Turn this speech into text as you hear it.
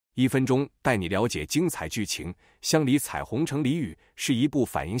1分钟带你了解精彩剧情。乡里彩虹城俚语是一部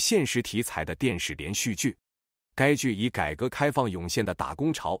反映现实题材的电视连续剧。该剧以改革开放涌现的打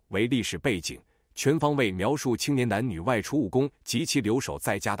工潮为历史背景，全方位描述青年男女外出务工及其留守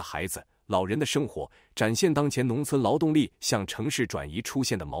在家的孩子、老人的生活，展现当前农村劳动力向城市转移出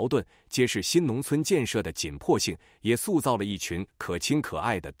现的矛盾，揭示新农村建设的紧迫性，也塑造了一群可亲可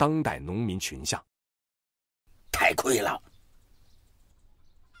爱的当代农民群像。太亏了！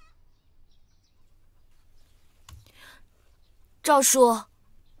赵叔，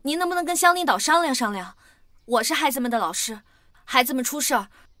您能不能跟乡领导商量商量？我是孩子们的老师，孩子们出事儿，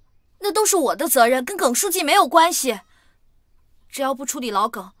那都是我的责任，跟耿书记没有关系。只要不处理老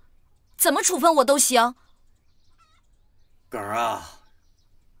耿，怎么处分我都行。耿儿啊，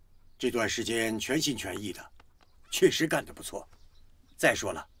这段时间全心全意的，确实干得不错。再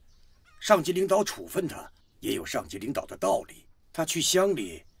说了，上级领导处分他，也有上级领导的道理。他去乡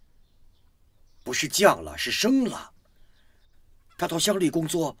里，不是降了，是升了。他到乡里工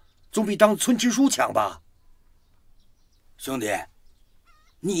作，总比当村支书强吧？兄弟，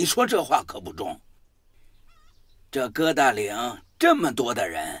你说这话可不中。这疙瘩岭这么多的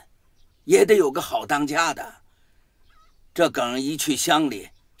人，也得有个好当家的。这耿一去乡里，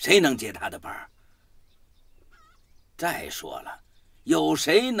谁能接他的班儿？再说了，有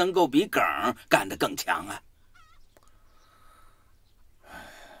谁能够比耿干得更强啊？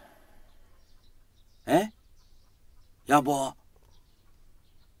哎，要不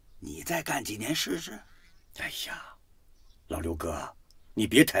你再干几年试试？哎呀，老刘哥，你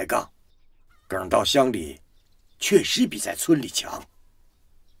别抬杠。耿到乡里，确实比在村里强。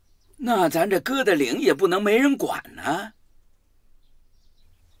那咱这疙瘩岭也不能没人管呢。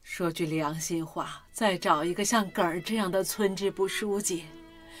说句良心话，再找一个像耿儿这样的村支部书记，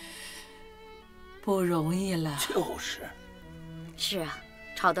不容易了。就是。是啊，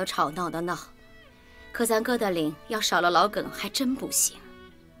吵的吵，闹的闹，可咱疙瘩岭要少了老耿还真不行。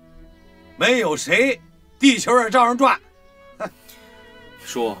没有谁，地球也照样转。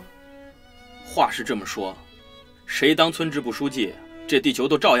说，话是这么说，谁当村支部书记，这地球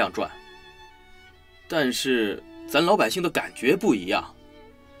都照样转。但是咱老百姓的感觉不一样，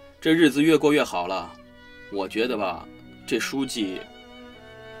这日子越过越好了，我觉得吧，这书记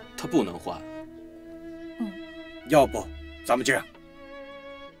他不能换。要不咱们这样，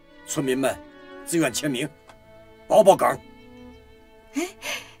村民们自愿签名，保耿。哎，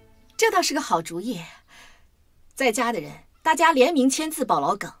这倒是个好主意。在家的人，大家联名签字保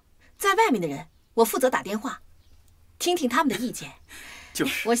老耿；在外面的人，我负责打电话，听听他们的意见。就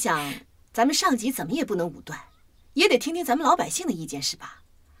是，我想咱们上级怎么也不能武断，也得听听咱们老百姓的意见，是吧？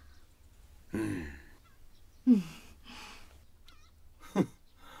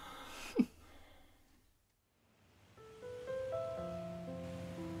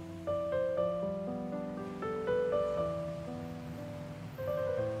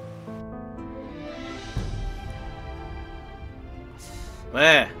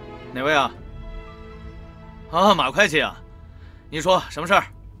喂，哪位啊？啊，马会计啊，你说什么事儿？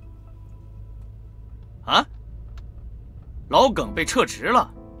啊？老耿被撤职了？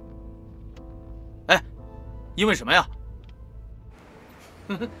哎，因为什么呀？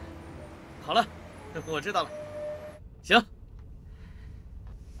好了，我知道了。行。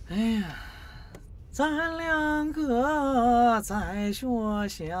哎呀，咱两个在学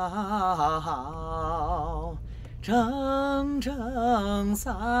校整整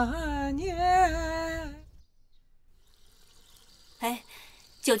3年。哎，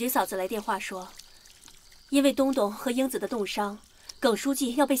九局嫂子来电话说，因为东东和英子的冻伤，耿书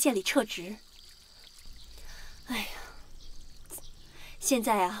记要被县里撤职。哎呀，现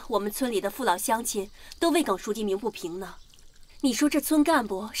在啊，我们村里的父老乡亲都为耿书记鸣不平呢。你说这村干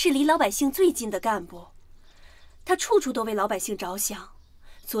部是离老百姓最近的干部，他处处都为老百姓着想，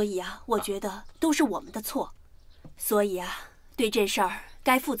所以啊，我觉得都是我们的错。所以啊，对这事儿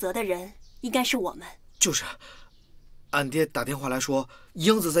该负责的人应该是我们。就是，俺爹打电话来说，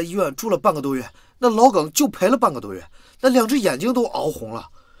英子在医院住了半个多月，那老耿就陪了半个多月，那2只眼睛都熬红了，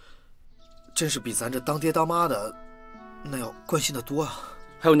真是比咱这当爹当妈的那要关心的多啊。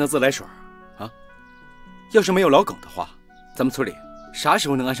还有那自来水啊，要是没有老耿的话，咱们村里啥时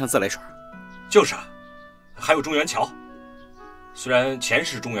候能安上自来水？就是啊，还有中原桥，虽然钱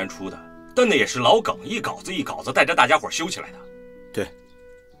是中原出的，但那也是老耿一稿子一稿子带着大家伙修起来的。对，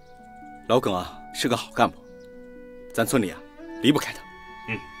老耿啊是个好干部，咱村里啊离不开他。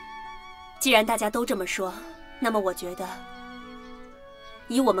既然大家都这么说，那么我觉得，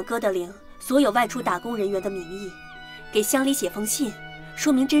以我们疙瘩岭所有外出打工人员的名义，给乡里写封信，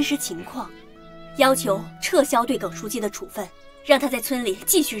说明真实情况，要求撤销对耿书记的处分，让他在村里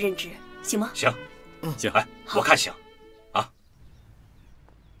继续任职，行吗？行，行，哎，我看行。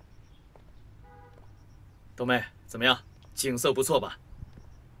豆妹，怎么样？景色不错吧？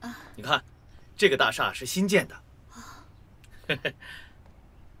你看，这个大厦是新建的。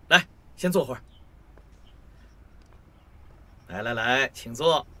来，先坐会儿。来，请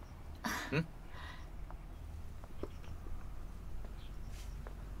坐。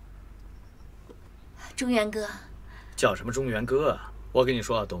中原哥。叫什么中原哥啊？我跟你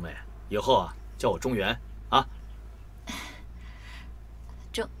说啊，豆妹，以后啊叫我中原啊。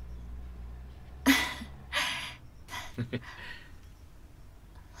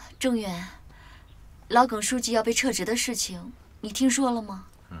中原，老耿书记要被撤职的事情，你听说了吗？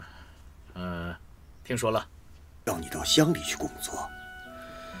听说了。要你到乡里去工作，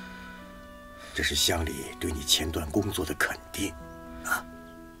这是乡里对你前段工作的肯定啊。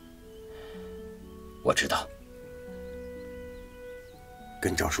我知道。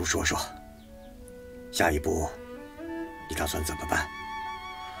跟赵叔说说，下一步你打算怎么办？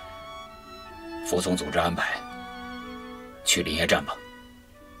服从组织安排，去林业站吧。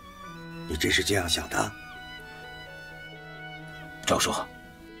你真是这样想的？赵叔，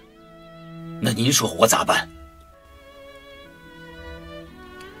那您说我咋办？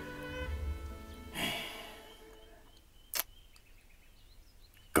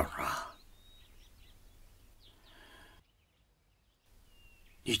耿啊，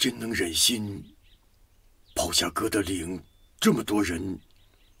你真能忍心抛下疙瘩岭这么多人，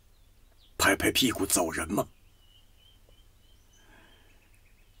拍拍屁股走人吗？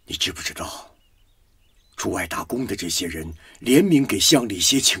你知不知道，出外打工的这些人联名给乡里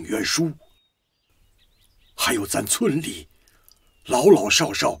写请愿书，还有咱村里老老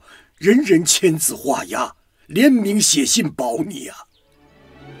少少人人签字画押，联名写信保你啊！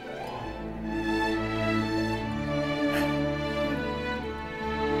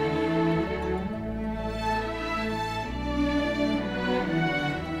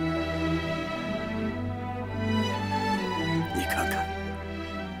你看看，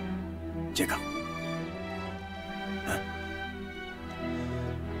这个，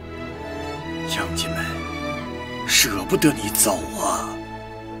乡亲们舍不得你走啊！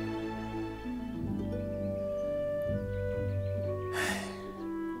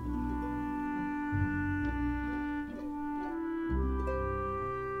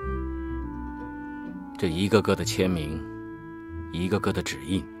这一个个的签名，一个个的指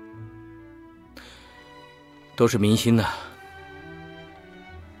印，都是民心呐。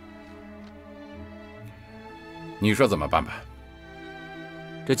你说怎么办吧？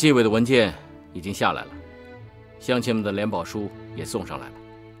这纪委的文件已经下来了，乡亲们的联保书也送上来了。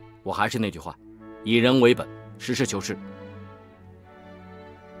我还是那句话，以人为本，实事求是。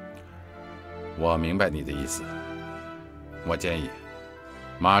我明白你的意思。我建议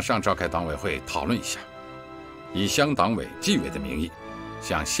马上召开党委会讨论一下，以乡党委、纪委的名义，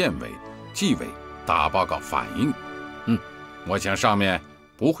向县委、纪委打报告反映。我想上面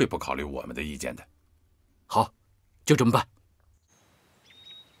不会不考虑我们的意见的。好，就这么办。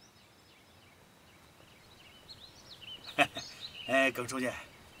哎，耿书记，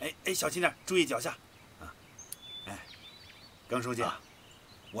哎，小心点，注意脚下。哎，耿书记，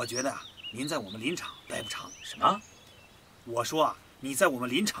我觉得您在我们林场待不长。什么？我说啊，你在我们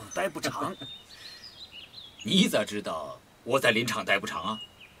林场待不长。你咋知道我在林场待不长啊？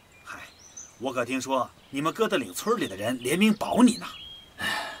嗨，我可听说你们疙瘩岭村里的人联名保你呢。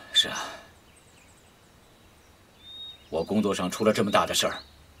是啊，我工作上出了这么大的事儿，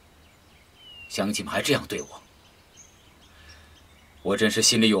乡亲们还这样对我，我真是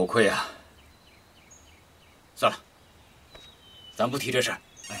心里有愧啊。算了，咱不提这事儿。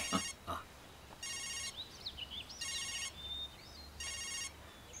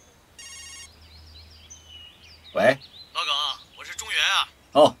喂，老耿，我是中原啊。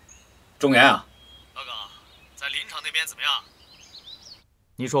哦，中原啊。老耿，在林场那边怎么样？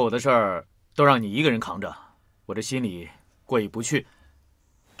你说我的事儿都让你一个人扛着，我这心里过意不去。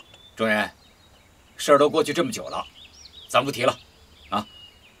中原，事儿都过去这么久了，咱不提了，啊。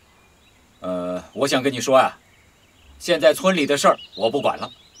我想跟你说呀，现在村里的事儿我不管了，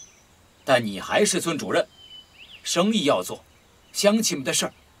但你还是村主任，生意要做，乡亲们的事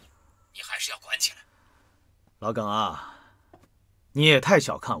儿，你还是要管起来。老耿啊，你也太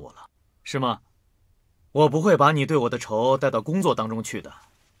小看我了，是吗？我不会把你对我的仇带到工作当中去的。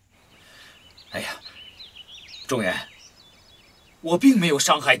哎呀，中原，我并没有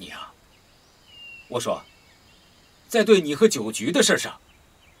伤害你啊。我说，在对你和酒局的事上，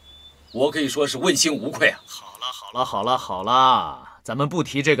我可以说是问心无愧啊。好了，咱们不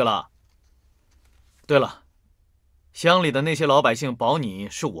提这个了。对了，乡里的那些老百姓保你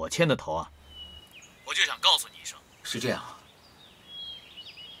是我牵的头啊，我就想告诉你一声。是这样啊，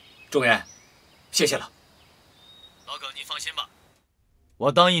众人，谢谢了。老耿，你放心吧，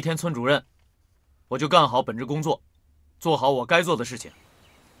我当一天村主任，我就干好本职工作，做好我该做的事情。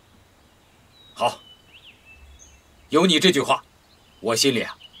好，有你这句话，我心里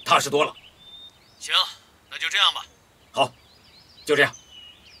踏实多了。行，那就这样吧。好，就这样。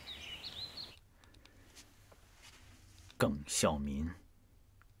耿孝民，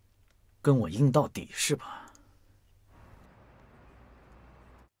跟我硬到底是吧？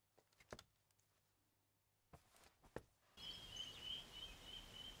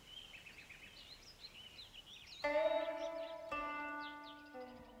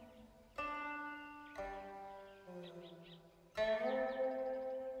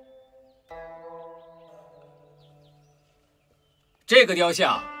这个雕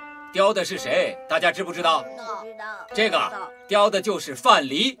像雕的是谁？大家知不知道？知道。这个雕的就是范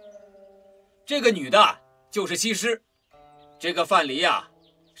蠡，这个女的就是西施。这个范蠡呀，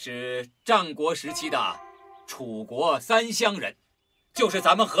是战国时期的楚国三乡人，就是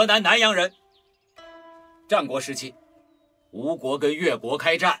咱们河南南阳人。战国时期，吴国跟越国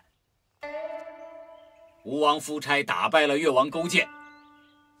开战，吴王夫差打败了越王勾践。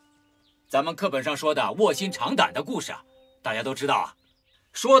咱们课本上说的卧薪尝胆的故事大家都知道啊，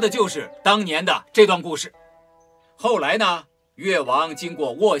说的就是当年的这段故事。后来呢，越王经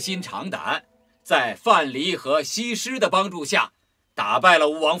过卧薪尝胆，在范蠡和西施的帮助下，打败了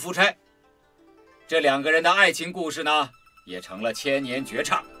吴王夫差。这两个人的爱情故事呢，也成了千年绝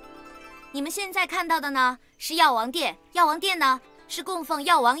唱。你们现在看到的呢，是药王殿。药王殿呢，是供奉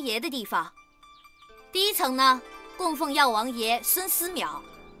药王爷的地方。第一层呢，供奉药王爷孙思邈。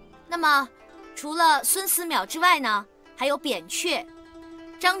那么，除了孙思邈之外呢，还有扁鹊、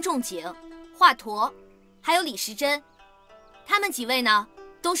张仲景、华佗，还有李时珍。他们几位呢，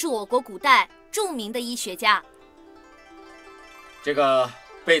都是我国古代著名的医学家。这个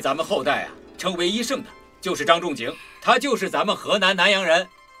被咱们后代称为医圣的，就是张仲景，他就是咱们河南南阳人，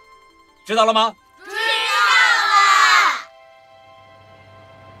知道了吗？知道了。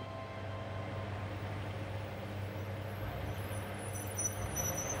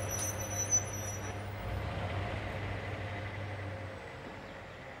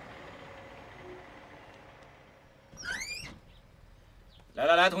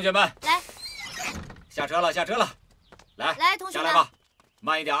来，同学们，来，下车了，下车了，来，同学们，下来吧，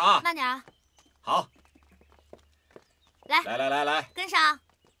慢一点啊，慢点啊。好，来，来，跟上。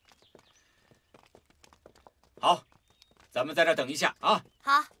好，咱们在这等一下啊。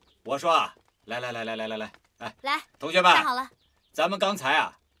好。我说来，来，同学们，站好了。咱们刚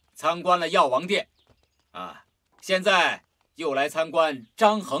才参观了药王殿，现在又来参观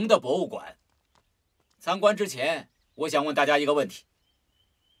张衡的博物馆。参观之前，我想问大家一个问题。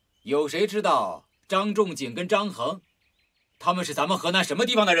有谁知道张仲景跟张衡，他们是咱们河南什么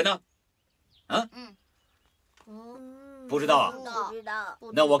地方的人呢？不知道啊？不知道。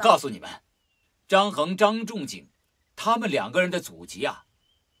那我告诉你们，张衡、张仲景，他们两个人的祖籍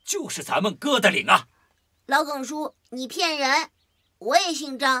就是咱们哥的岭啊。老耿叔，你骗人！我也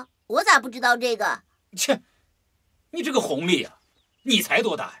姓张，我咋不知道这个？切，你这个红利你才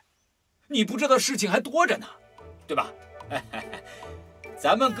多大呀？你不知道事情还多着呢，对吧？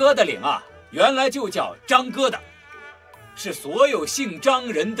咱们哥的岭原来就叫张疙瘩，是所有姓张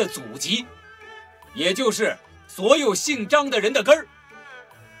人的祖籍，也就是所有姓张的人的根儿。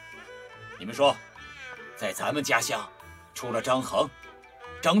你们说，在咱们家乡，除了张衡、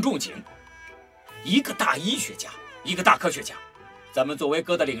张仲景，一个大医学家，一个大科学家，咱们作为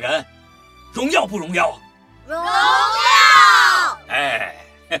哥的岭人，荣耀不荣耀啊？荣耀！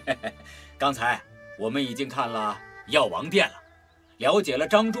刚才我们已经看了药王殿了，了解了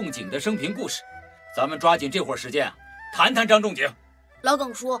张仲景的生平故事，咱们抓紧这会儿时间谈谈张仲景。老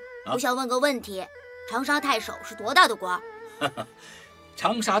耿叔，我想问个问题，长沙太守是多大的官？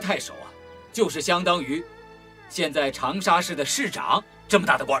长沙太守就是相当于现在长沙市的市长这么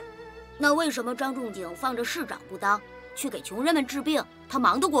大的官。那为什么张仲景放着市长不当，去给穷人们治病，他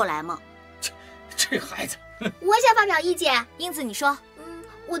忙得过来吗？这孩子，我想发表意见。英子，你说。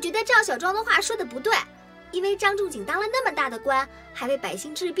我觉得赵小庄的话说的不对，因为张仲景当了那么大的官，还为百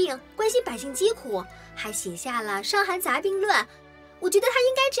姓治病，关心百姓疾苦，还写下了《伤寒杂病论》。我觉得他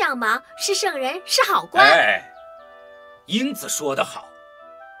应该这样忙，是圣人，是好官。英子说得好，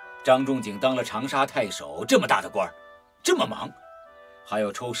张仲景当了长沙太守这么大的官，这么忙，还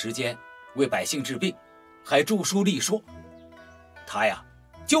要抽时间为百姓治病，还著书立说，他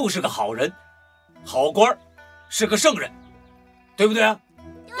就是个好人，好官，是个圣人，对不对啊？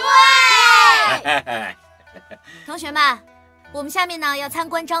对。同学们，我们下面呢要参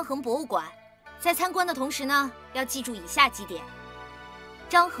观张衡博物馆，在参观的同时呢，要记住以下几点。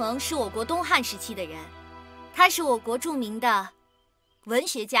张衡是我国东汉时期的人，他是我国著名的文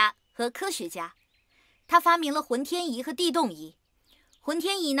学家和科学家，他发明了浑天仪和地动仪。浑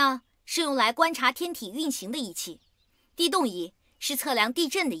天仪呢是用来观察天体运行的仪器，地动仪是测量地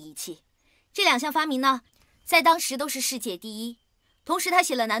震的仪器。这两项发明呢，在当时都是世界第一。同时，他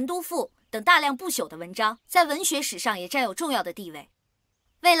写了《南都赋》等大量不朽的文章，在文学史上也占有重要的地位。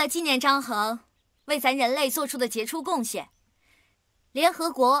为了纪念张衡为咱人类做出的杰出贡献，联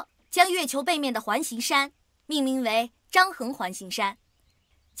合国将月球背面的环形山命名为张衡环形山，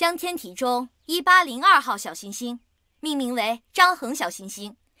将天体中1802号小行星命名为张衡小行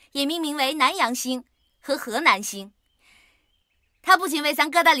星，也命名为南阳星和河南星。它不仅为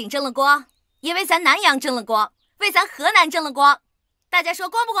咱疙瘩岭争了光，也为咱南阳争了光，为咱河南争了光。大家说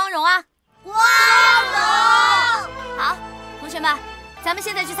光不光荣啊？光荣！好，同学们，咱们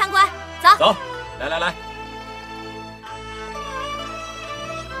现在去参观，走。走，来来来。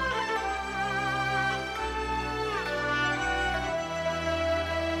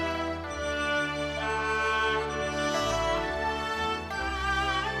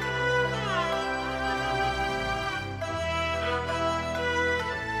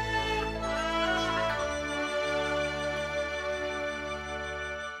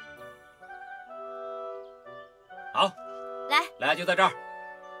好，来就在这儿。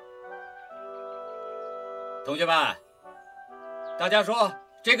同学们，大家说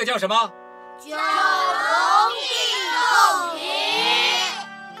这个叫什么？叫龙地凤仪。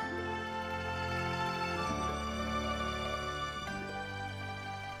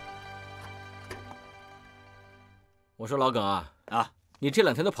我说老耿啊，你这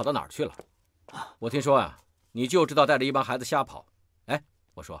2天都跑到哪儿去了？我听说啊，你就知道带着一帮孩子瞎跑。哎，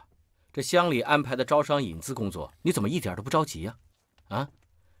我说。这乡里安排的招商引资工作，你怎么一点都不着急呀？啊，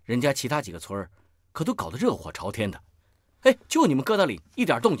人家其他几个村儿可都搞得热火朝天的，哎，就你们疙瘩岭一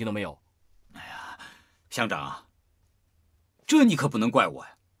点动静都没有。哎呀，乡长啊，这你可不能怪我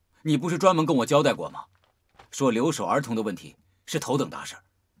呀！你不是专门跟我交代过吗？说留守儿童的问题是头等大事，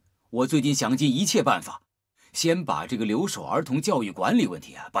我最近想尽一切办法，先把这个留守儿童教育管理问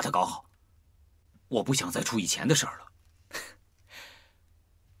题把它搞好。我不想再出以前的事儿了。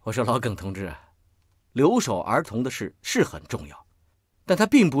我说老耿同志，留守儿童的事是很重要，但它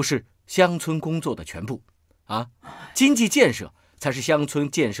并不是乡村工作的全部啊！经济建设才是乡村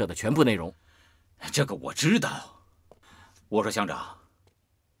建设的全部内容。这个我知道。我说乡长，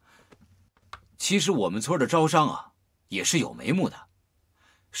其实我们村的招商啊也是有眉目的。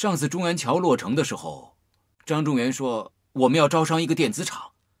上次中原桥落成的时候，张中原说我们要招商一个电子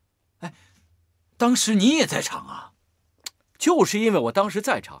厂，哎，当时你也在场啊。就是因为我当时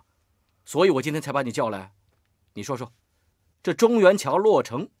在场，所以我今天才把你叫来。你说说，这中原桥落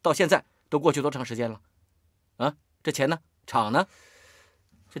成到现在都过去多长时间了？啊，这钱呢？厂呢？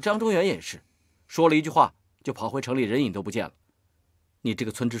这张中原也是，说了一句话就跑回城里，人影都不见了。你这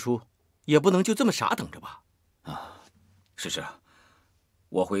个村支书也不能就这么傻等着吧？啊，是，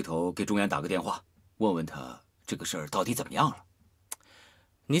我回头给中原打个电话，问问他这个事儿到底怎么样了。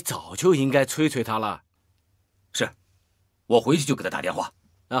你早就应该催催他了。是。我回去就给他打电话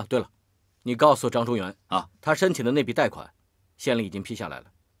啊！对了，你告诉张中原啊，他申请的那笔贷款，县里已经批下来了。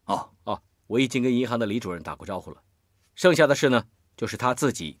哦，我已经跟银行的李主任打过招呼了，剩下的事呢，就是他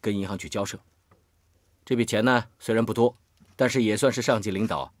自己跟银行去交涉。这笔钱呢，虽然不多，但是也算是上级领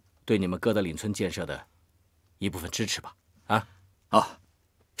导对你们疙瘩岭村建设的一部分支持吧？啊，好，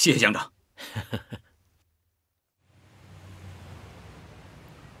谢谢乡长。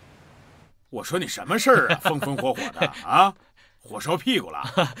我说你什么事儿啊？风风火火的啊，火烧屁股了。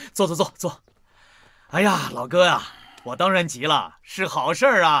坐。哎呀，老哥呀，我当然急了，是好事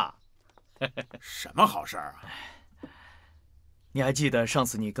儿啊。什么好事儿啊？你还记得上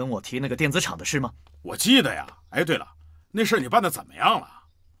次你跟我提那个电子厂的事吗？我记得呀。哎，对了，那事儿你办得怎么样了？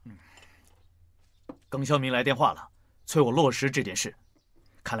耿孝民来电话了，催我落实这件事。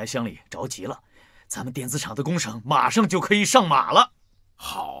看来乡里着急了，咱们电子厂的工程马上就可以上马了。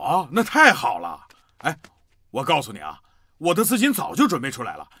好啊，那太好了！哎，我告诉你啊，我的资金早就准备出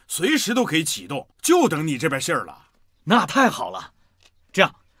来了，随时都可以启动，就等你这边信儿了。那太好了，这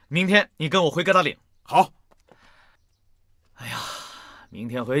样明天你跟我回疙瘩岭。好。哎呀，明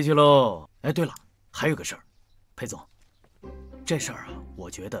天回去喽。哎，对了，还有个事儿，裴总，这事儿啊，我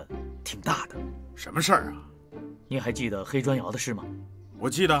觉得挺大的。什么事儿啊？你还记得黑砖窑的事吗？我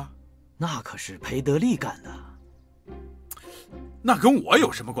记得。那可是裴德利干的。那跟我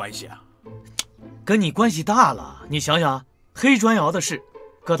有什么关系啊？跟你关系大了。你想想，黑砖窑的事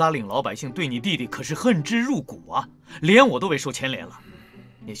疙瘩岭老百姓对你弟弟可是恨之入骨啊，连我都为受牵连了。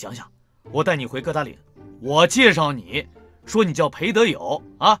你想想，我带你回疙瘩岭，我介绍你，说你叫裴德友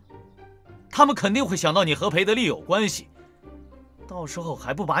啊，他们肯定会想到你和裴德利有关系，到时候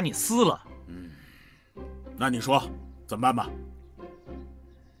还不把你撕了？那你说怎么办吧？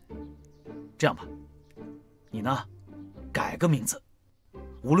这样吧，你呢，改个名字，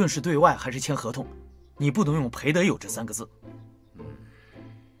无论是对外还是签合同，你不能用裴德友这3个字。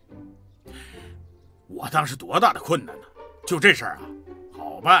我当时多大的困难呢？就这事儿啊，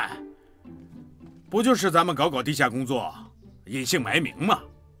好办，不就是咱们搞地下工作，隐姓埋名吗？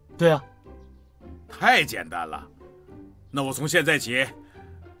对啊，太简单了。那我从现在起，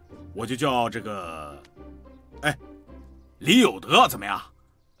我就叫这个，李有德，怎么样？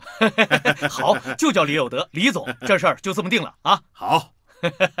好，就叫李有德，李总，这事儿就这么定了啊！好，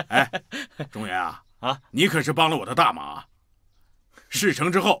中原啊，你可是帮了我的大忙啊！事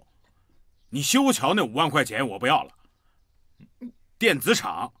成之后，你修桥那5万块钱我不要了，电子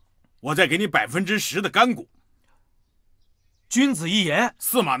厂我再给你10%的干股。君子一言，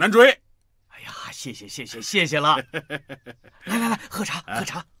驷马难追。哎呀，谢谢了！来，喝茶喝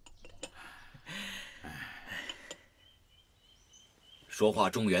茶。说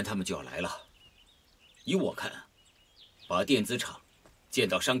话中原他们就要来了，依我看，把电子厂建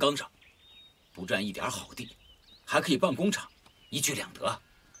到山岗上，不占一点好地，还可以办工厂，一举两得。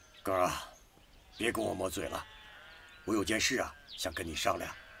哥啊，别跟我磨嘴了，我有件事啊，想跟你商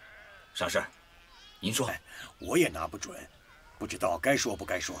量。啥事儿？您说。我也拿不准，不知道该说不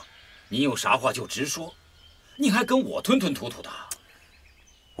该说。您有啥话就直说，你还跟我吞吞吐吐的。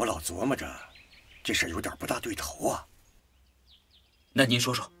我老琢磨着，这事儿有点不大对头啊。那您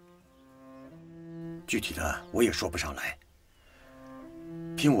说说。具体的我也说不上来。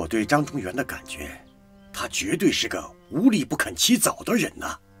凭我对张中原的感觉，他绝对是个无利不肯起早的人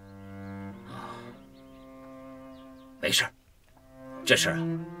呐。没事，这事儿啊，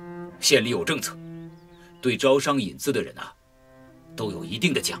县里有政策，对招商引资的人啊，都有一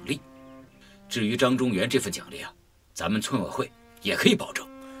定的奖励。至于张中原这份奖励啊，咱们村委会也可以保证。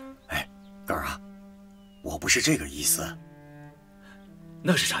哥儿啊，我不是这个意思。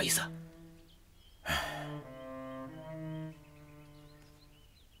那是啥意思？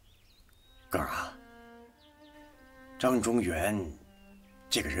哥儿啊，张中原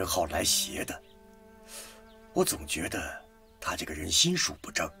这个人好来邪的，我总觉得他这个人心术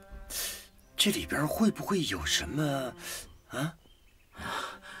不正，这里边会不会有什么啊？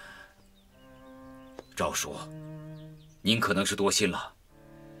赵叔，您可能是多心了。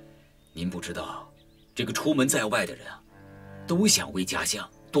您不知道，这个出门在外的人啊，都想为家乡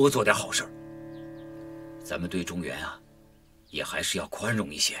多做点好事儿。咱们对中原啊，也还是要宽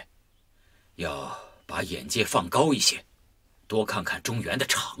容一些，要把眼界放高一些，多看看中原的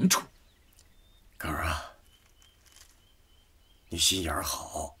长处。哥儿啊，你心眼儿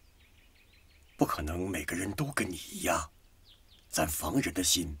好，不可能每个人都跟你一样，咱防人的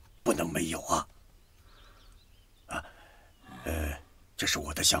心不能没有啊。这是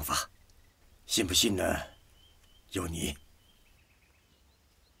我的想法，信不信呢？由你。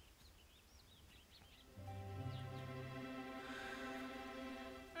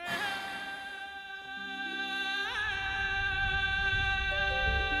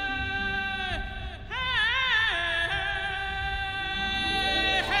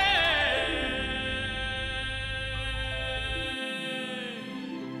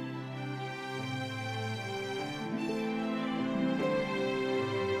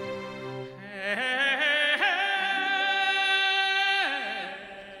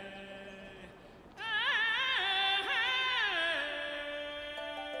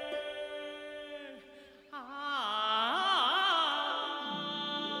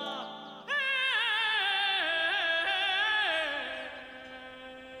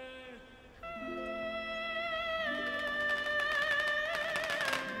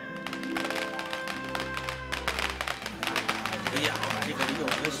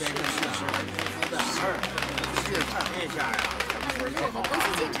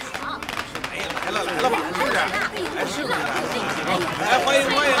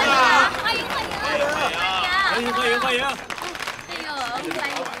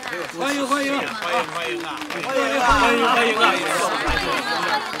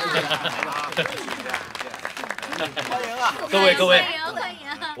各位，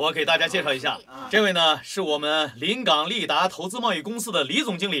我给大家介绍一下，这位呢是我们临港利达投资贸易公司的李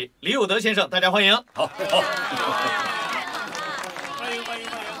总经理李有德先生，大家欢迎。好，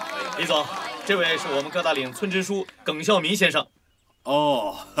李总，这位是我们疙瘩岭村支书耿孝民先生。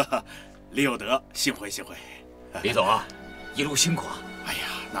哦，李有德，幸会幸会。李总啊，一路辛苦啊。哎呀，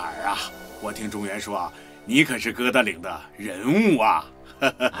哪儿啊？我听中原说，你可是疙瘩岭的人物啊！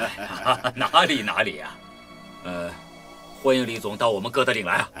哪里呀？欢迎李总到我们疙瘩岭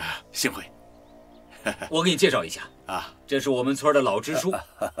来啊！幸会。我给你介绍一下啊，这是我们村的老支书，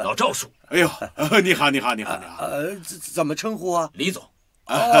老赵叔。哎呦，你好。怎么称呼啊？李总。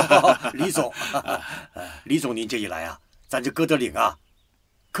李总，李总，您这一来啊，咱这疙瘩岭啊，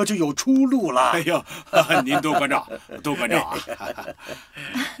可就有出路了。哎呦，您多关照啊！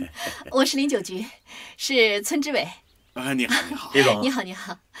我是林九局，是村支委。你好，李总。你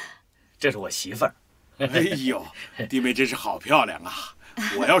好。这是我媳妇儿。哎呦，弟妹真是好漂亮啊！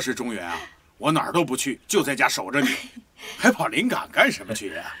我要是中原啊，我哪儿都不去，就在家守着你，还跑临港干什么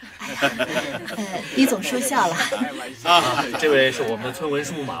去呀？李总说笑了。这位是我们的村文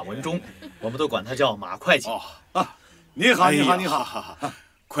书马文忠，我们都管他叫马会计。你好。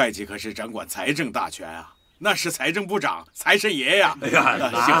会计可是掌管财政大权啊，那是财政部长财神爷呀。哎呀，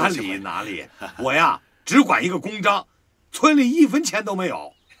哪里，我呀只管一个公章，村里1分钱都没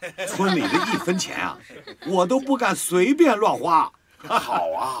有。村里的1分钱啊，我都不敢随便乱花。好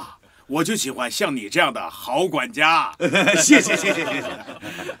啊，我就喜欢像你这样的好管家。谢谢。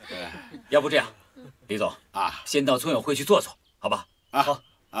要不这样，李总啊，先到村委会去坐坐，好吧？好，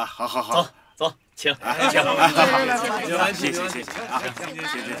走，请。谢谢啊，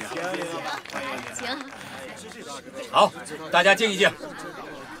请。好，大家静一静。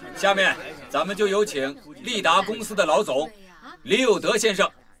下面咱们就有请利达公司的老总李有德先生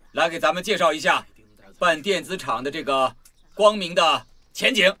来给咱们介绍一下办电子厂的这个光明的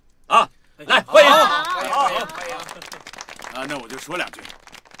前景啊！来，欢迎。那我就说2句。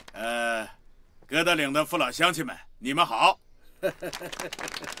疙瘩岭的父老乡亲们，你们好。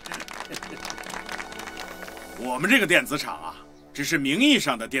我们这个电子厂啊，只是名义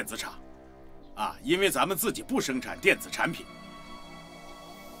上的电子厂，因为咱们自己不生产电子产品，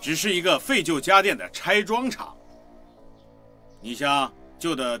只是一个废旧家电的拆装厂。你像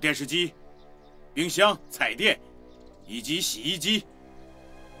旧的电视机、冰箱、彩电，以及洗衣机、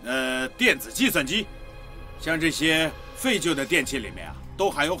电子计算机，像这些废旧的电器里面啊，都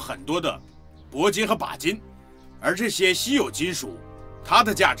含有很多的铂金和钯金，而这些稀有金属，它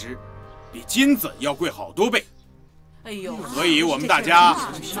的价值比金子要贵好多倍。哎呦，所以我们大家，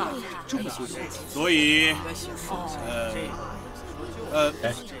所以，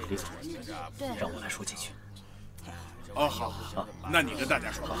李总，让我来说几句。好，那你跟大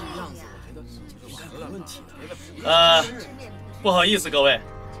家说。不好意思各位，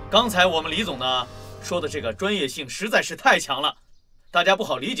刚才我们李总呢说的这个专业性实在是太强了，大家不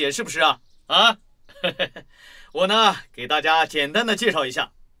好理解是不是啊？我呢给大家简单的介绍一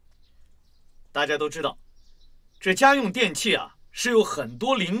下。大家都知道，这家用电器啊是由很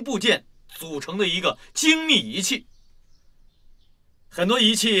多零部件组成的一个精密仪器。很多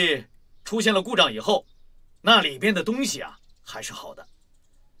仪器出现了故障以后，那里边的东西啊还是好的。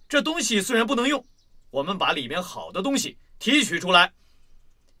这东西虽然不能用，我们把里边好的东西提取出来。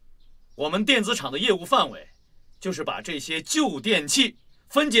我们电子厂的业务范围就是把这些旧电器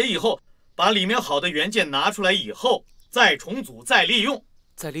分解以后，把里面好的元件拿出来以后，再重组、再利用。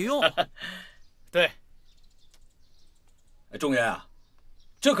对。中原啊，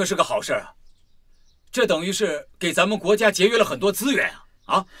这可是个好事啊！这等于是给咱们国家节约了很多资源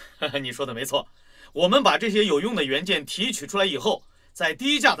啊！你说的没错，我们把这些有用的元件提取出来以后，再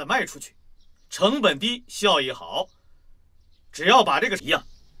低价的卖出去，成本低，效益好。只要把这个一样，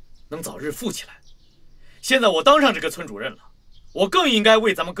能早日富起来。现在我当上这个村主任了，我更应该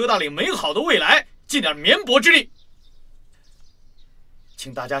为咱们疙瘩岭美好的未来尽点绵薄之力。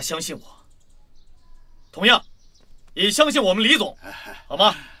请大家相信我，同样也相信我们李总，好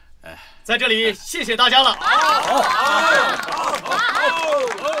吗？在这里谢谢大家了。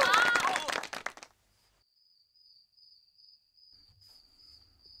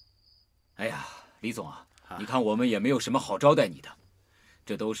哎呀，李总啊，你看我们也没有什么好招待你的，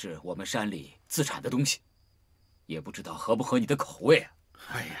这都是我们山里自产的东西，也不知道合不合你的口味啊。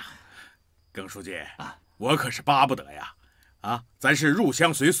哎呀，耿书记啊，我可是巴不得呀，咱是入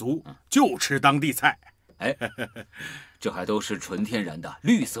乡随俗，就吃当地菜。哎，这还都是纯天然的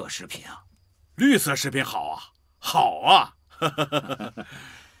绿色食品啊！绿色食品好啊，好啊！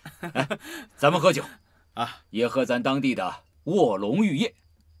哎，咱们喝酒啊，也喝咱当地的卧龙玉液。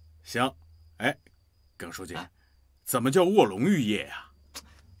行，哎，耿书记，怎么叫卧龙玉液呀？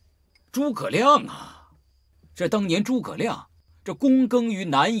诸葛亮啊，这当年诸葛亮这躬耕于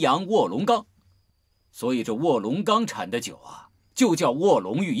南阳卧龙岗，所以这卧龙岗产的酒啊，就叫卧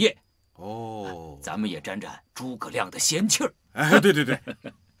龙玉液。哦，咱们也沾沾诸葛亮的仙气儿。哎，对，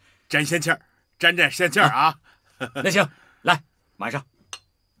沾仙气儿，沾仙气儿啊！那行，来，马上。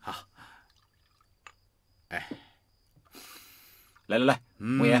哎，来，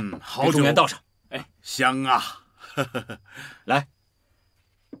穆言，好给中原倒上。哎，香啊！来，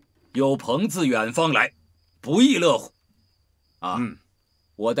有朋自远方来，不亦乐乎？啊，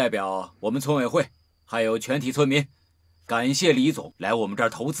我代表我们村委会还有全体村民，感谢李总来我们这儿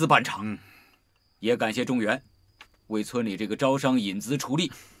投资办厂，也感谢中原为村里这个招商引资出力。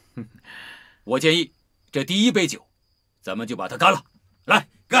我建议这第一杯酒，咱们就把它干了。来，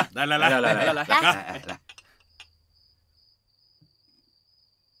干！来，来！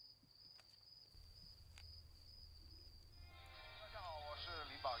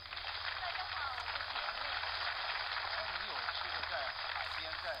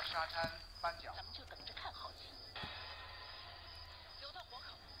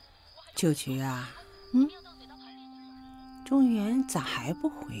秋菊啊，中原咋还不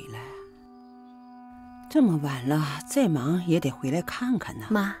回来？这么晚了，再忙也得回来看看呢。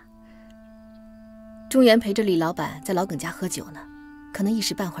妈，中原陪着李老板在老耿家喝酒呢，可能一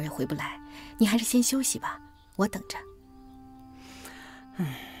时半会儿也回不来，你还是先休息吧，我等着。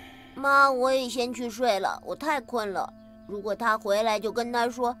妈，我也先去睡了，我太困了。如果他回来，就跟他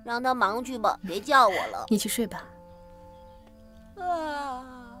说，让他忙去吧，别叫我了。你去睡吧。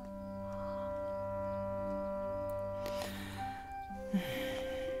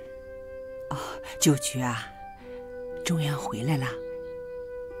秋菊啊，中原回来了，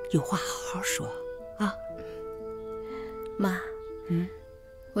有话好好说啊。妈，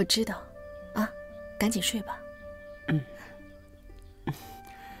我知道，啊，赶紧睡吧。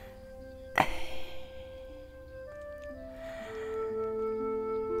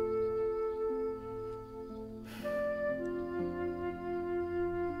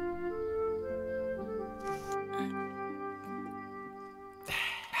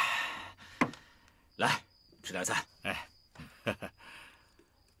来，吃点菜。哎，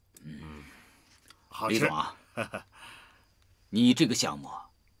好吃。李总啊，你这个项目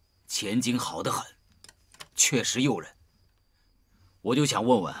前景好得很，确实诱人。我就想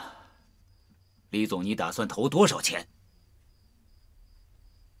问问，李总，你打算投多少钱？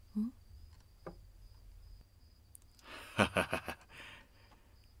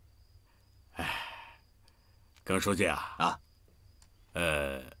耿书记啊，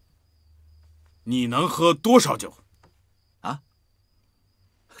你能喝多少酒？啊？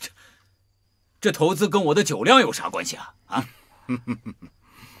这投资跟我的酒量有啥关系啊？啊？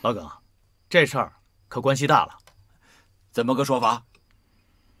老耿，这事儿可关系大了。怎么个说法？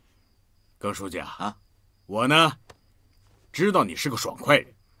耿书记啊，我呢，知道你是个爽快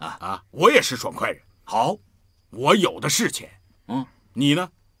人我也是爽快人。好，我有的是钱，你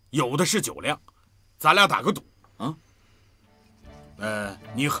呢，有的是酒量，咱俩打个赌，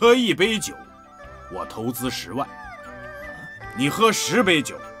你喝一杯酒，我投资10万；你喝10杯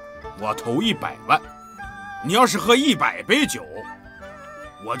酒，我投100万；你要是喝100杯酒，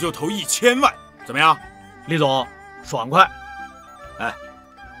我就投1000万，怎么样？李总，爽快！哎，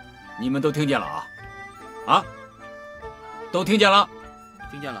你们都听见了啊？啊？都听见了？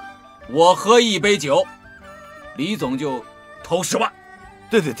听见了。我喝一杯酒，李总就投10万。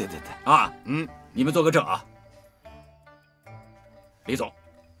对啊，你们做个证啊。李总，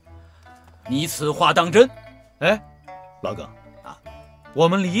你此话当真？哎，老耿啊，我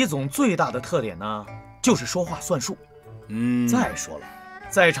们李总最大的特点呢，就是说话算数。再说了，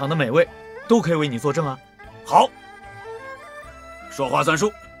在场的每位都可以为你作证啊。好，说话算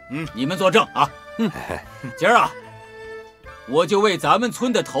数。你们作证啊。今儿啊，我就为咱们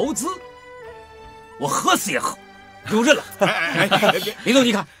村的投资，我喝死也喝，有认了。李总，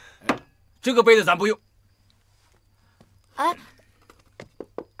你看，这个杯子咱不用。哎。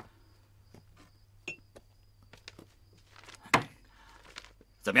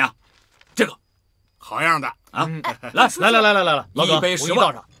怎么样？这个好样的啊！来，老耿，一杯10万，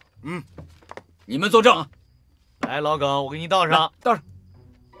倒上。你们作证啊！来，老耿，我给你倒上，倒上，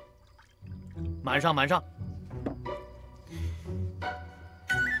满上。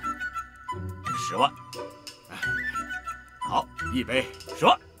10万，好，一杯10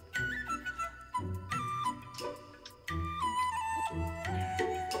万。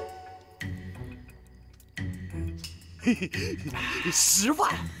10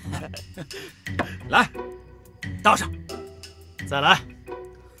万，来，倒上，再来，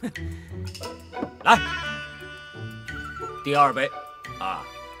来，第2杯啊，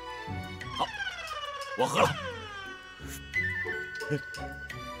好，我喝了。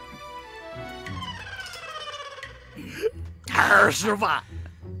20万，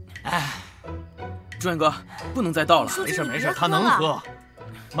哎，朱元哥，不能再倒了。没事，他能喝。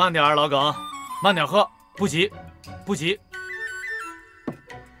慢点，老耿，慢点喝，不急。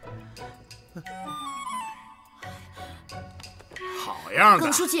样的。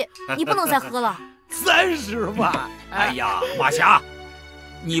耿书记，你不能再喝了。30万！哎呀，马霞，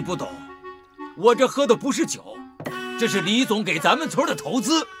你不懂，我这喝的不是酒，这是李总给咱们村的投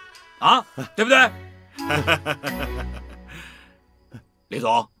资，啊，对不对？李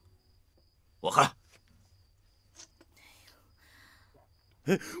总，我喝了。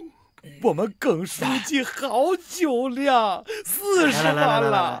我们耿书记好酒量，40万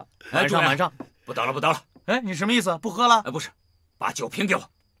了。满上，不倒了，不倒了。哎，你什么意思？不喝了？不是，把酒瓶给我。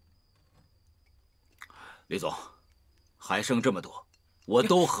李总，还剩这么多，我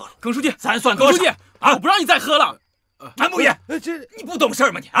都喝了。耿书记，咱算多少？耿书记，我不让你再喝了。安木爷，你不懂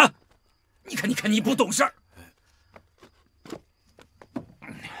事吗你啊？你看，你不懂事。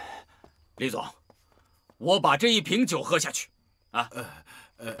李总，我把这一瓶酒喝下去，啊，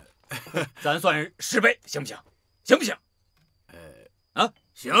咱算10杯，行不行？行不行？啊，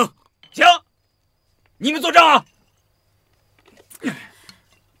行，你们作证啊！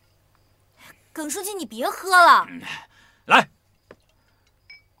耿书记，你别喝了。来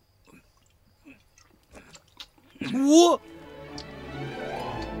，5、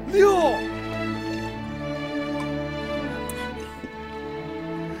6、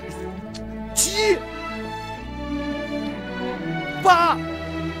7、8、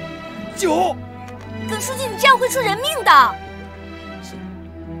9。耿书记，你这样会出人命的。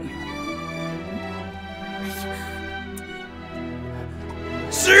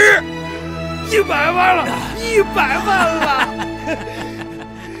100万了，100万了，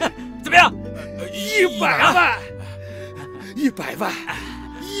怎么样？100万，100万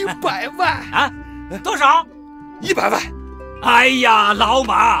，100万啊？多少？100万。哎呀，老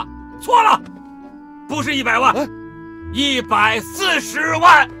马错了，不是100万，140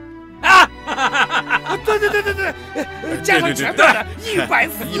万啊！对，加上前面的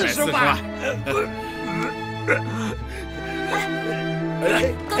140万。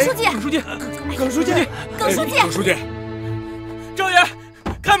耿书记，赵爷，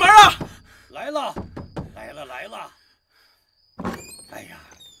开门啊！来了。哎呀，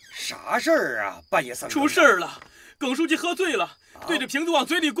啥事儿啊？半夜3更出事儿了，耿书记喝醉了，对着瓶子往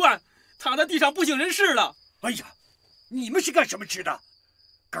嘴里灌，躺在地上不省人事了。哎呀，你们是干什么吃的？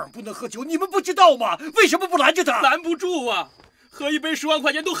耿不能喝酒，你们不知道吗？为什么不拦着他？拦不住啊！喝一杯10万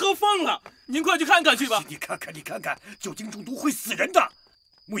块钱都喝疯了，您快去看看去吧。你看看，酒精中毒会死人的。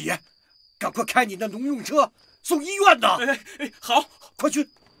木爷，赶快开你那农用车送医院呢。好，快去。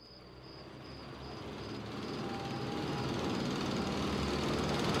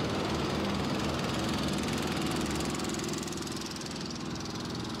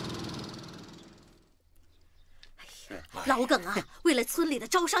老耿啊，为了村里的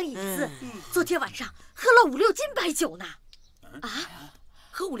招商引资，昨天晚上喝了5、6斤白酒呢。啊，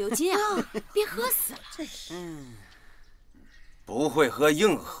喝5、6斤啊，别喝死了。不会喝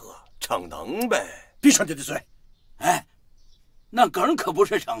硬喝，逞能呗。闭上你的嘴！哎，那耿可不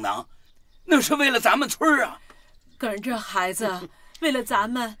是逞能，那是为了咱们村啊。耿这孩子为了咱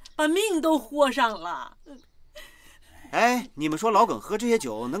们把命都豁上了。哎，你们说老耿喝这些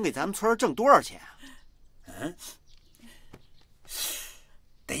酒能给咱们村挣多少钱啊？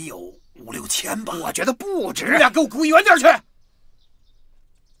得有5、6千吧。我觉得不止。你们俩给我滚远点去！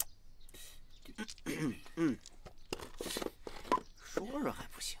说说还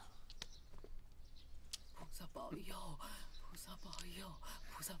不行。菩萨保佑，菩萨保佑，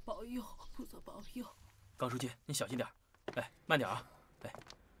菩萨保佑，菩萨保佑。耿书记，你小心点，哎，慢点啊，哎。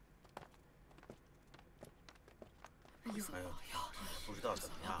哎呦，不知道怎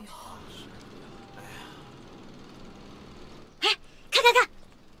么样。哎，看，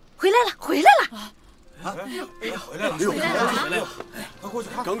回来了！回来了！快过去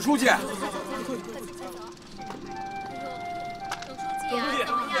看。耿书记。耿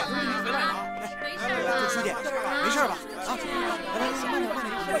书记，没事吧？啊，来，慢点，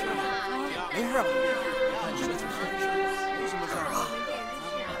没事吧？什么事儿啊？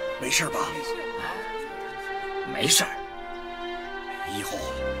没事吧？没事儿。以后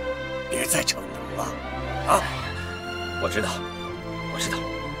别再逞能了，啊！我知道。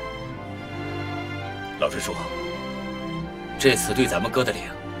老实说，这次对咱们哥的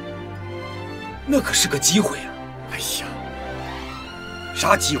领，那可是个机会啊！哎呀，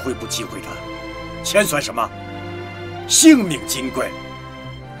啥机会不机会的，钱算什么？性命金贵。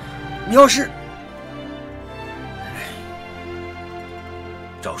你要是……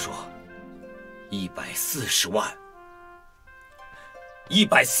照说，140万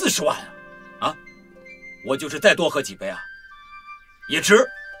，140万啊！我就是再多喝几杯啊，也值。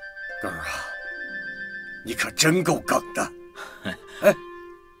耿儿啊，你可真够耿的！哎，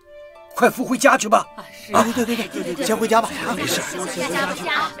快扶回家去吧。啊，对，先回家吧。没事，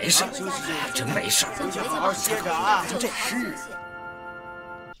没事，真没事。好好歇着啊。这是。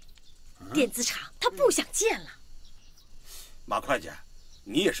电子厂他不想建了。马会计，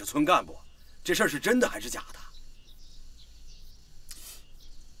你也是村干部，这事儿是真的还是假的？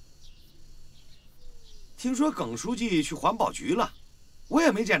听说耿书记去环保局了，我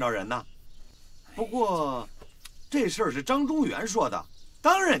也没见着人呢。不过，这事儿是张中原说的，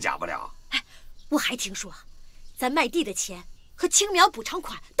当然假不了。哎，我还听说，咱卖地的钱和青苗补偿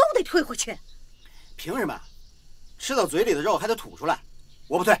款都得退回去。凭什么？吃到嘴里的肉还得吐出来，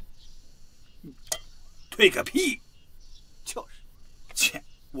我不退。退个屁！就是，切，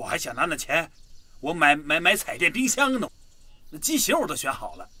我还想拿那钱，我买彩电、冰箱呢，那机型我都选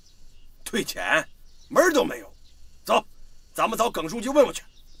好了。退钱门儿都没有。走，咱们找耿书记问问去，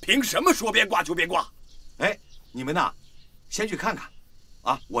凭什么说变卦就变卦？哎，你们呐，先去看看，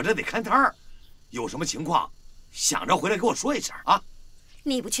啊，我这得看摊儿，有什么情况，想着回来给我说一声啊。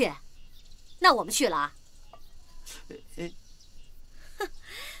你不去，那我们去了啊。哼，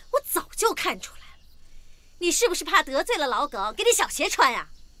我早就看出来了，你是不是怕得罪了老耿，给你小鞋穿呀？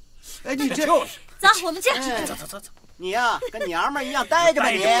哎，你这就是。走，我们去。走。你呀，跟娘们儿一样待着吧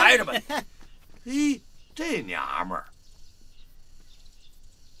你。待着吧。咦，这娘们儿。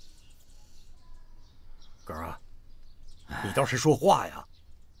哥儿啊，你倒是说话呀！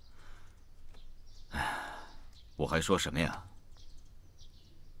我还说什么呀？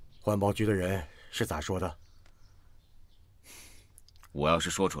环保局的人是咋说的？我要是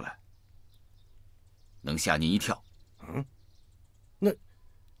说出来，能吓您一跳。嗯，那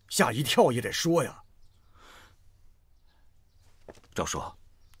吓一跳也得说呀。赵叔，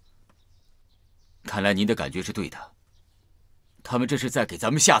看来您的感觉是对的，他们这是在给咱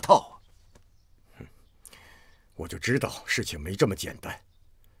们下套。我就知道事情没这么简单。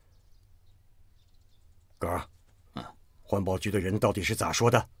哥儿，环保局的人到底是咋说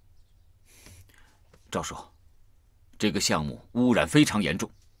的？赵叔，这个项目污染非常严重，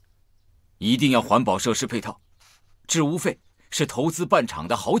一定要环保设施配套，置污费是投资办厂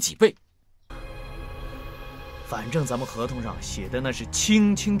的好几倍。反正咱们合同上写的那是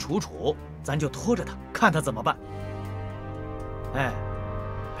清清楚楚，咱就拖着他，看他怎么办。哎，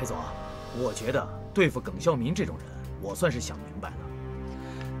裴总，我觉得对付耿孝民这种人，我算是想明白了。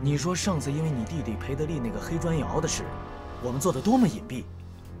你说上次因为你弟弟裴德利那个黑砖窑的事，我们做的多么隐蔽，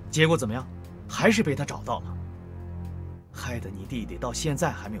结果怎么样？还是被他找到了，害得你弟弟到现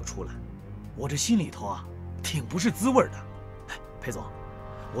在还没有出来，我这心里头啊，挺不是滋味的。哎，裴总，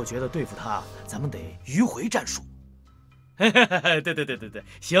我觉得对付他，咱们得迂回战术。对，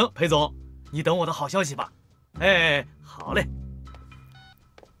行，裴总，你等我的好消息吧。哎，好嘞。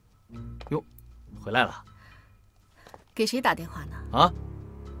哟，回来了。给谁打电话呢？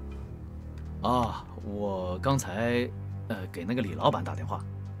啊，我刚才给那个李老板打电话，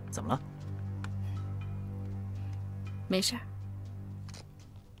怎么了？没事儿。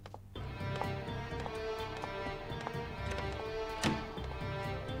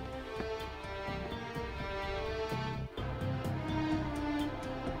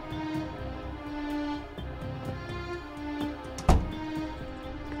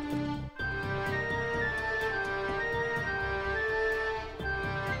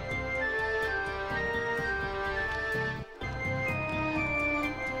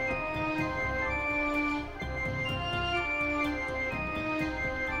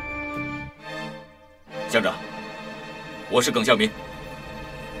乡长，我是耿孝民。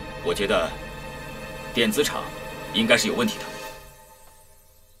我觉得电子厂应该是有问题的。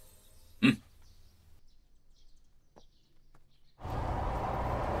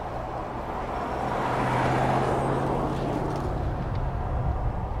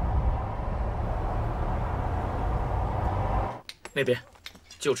那边，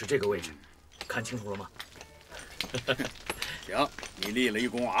就是这个位置，看清楚了吗？行，你立了一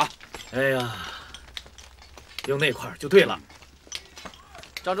功啊！哎呀，用那块就对了。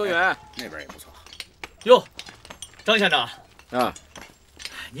张中原，那边也不错。哟，张县长啊，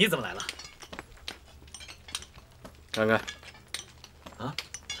你怎么来了？看看，啊，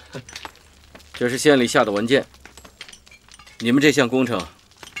这是县里下的文件。你们这项工程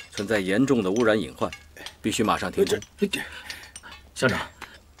存在严重的污染隐患，必须马上停工。乡长，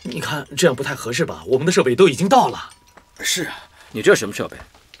你看这样不太合适吧？我们的设备都已经到了。是啊，你这什么设备？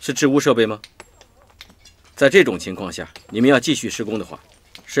是治污设备吗？在这种情况下，你们要继续施工的话，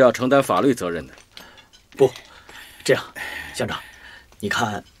是要承担法律责任的。不，这样，乡长，你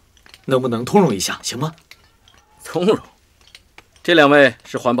看能不能通融一下，行吗？通融？这两位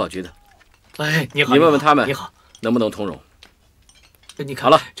是环保局的。哎，你好，你问问他们，你好，能不能通融？你看好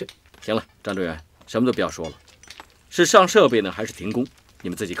了，行了，张专员，什么都不要说了，是上设备呢，还是停工？你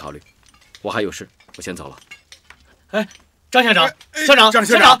们自己考虑。我还有事，我先走了。哎，张县长，乡长，张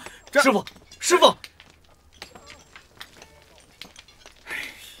乡长，师傅，师傅。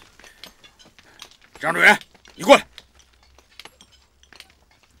张专员，你过来。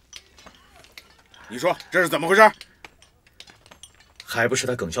你说这是怎么回事？还不是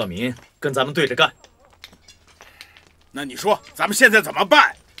他耿孝民跟咱们对着干。那你说咱们现在怎么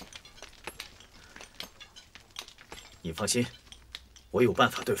办？你放心，我有办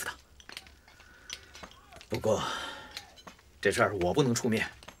法对付他。不过，这事儿我不能出面，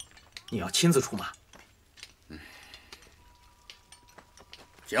你要亲自出马。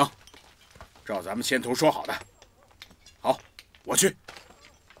行，照咱们先头说好的。好，我去。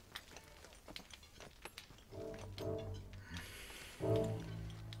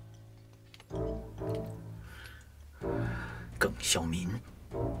耿孝民。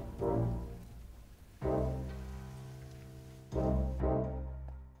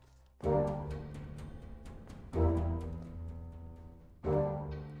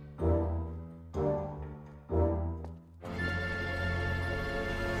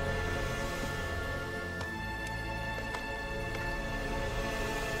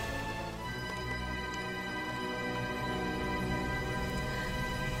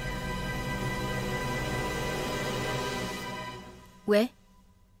喂，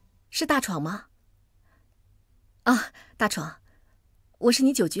是大闯吗？啊，大闯，我是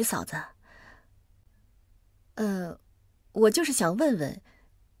你酒局嫂子。我就是想问问，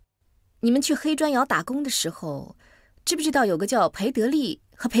你们去黑砖窑打工的时候，知不知道有个叫裴德利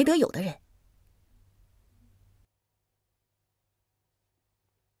和裴德友的人？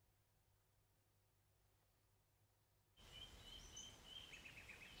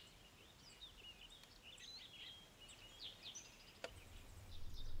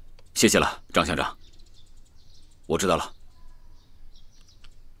谢谢了，张乡长。我知道了。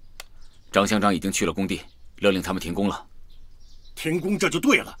张乡长已经去了工地，勒令他们停工了。停工这就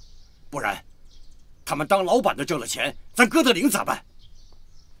对了，不然他们当老板的挣了钱，咱疙瘩岭咋办？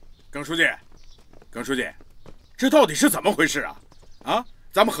耿书记，耿书记，这到底是怎么回事啊？啊，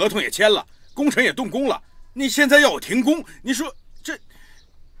咱们合同也签了，工程也动工了，你现在要我停工，你说这……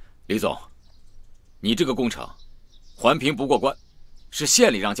李总，你这个工程环评不过关，是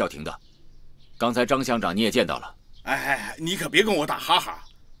县里让叫停的。刚才张乡长你也见到了。哎，你可别跟我打哈哈，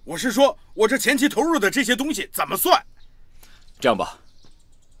我是说，我这前期投入的这些东西怎么算？这样吧，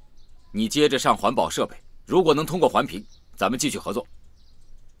你接着上环保设备，如果能通过环评，咱们继续合作。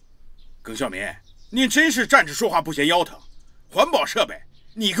耿孝民，你真是站着说话不嫌腰疼。环保设备，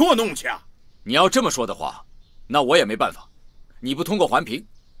你给我弄去啊？你要这么说的话，那我也没办法。你不通过环评，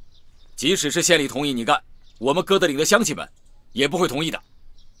即使是县里同意你干，我们疙瘩岭的乡亲们也不会同意的。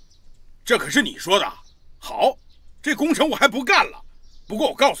这可是你说的。好，这工程我还不干了。不过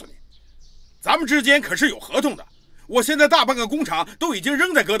我告诉你，咱们之间可是有合同的。我现在大半个工厂都已经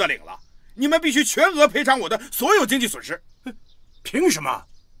扔在疙瘩岭了，你们必须全额赔偿我的所有经济损失。凭什么？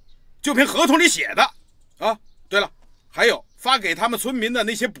就凭合同里写的。啊，对了，还有发给他们村民的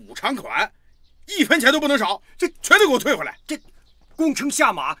那些补偿款，1分钱都不能少，这全都给我退回来。这工程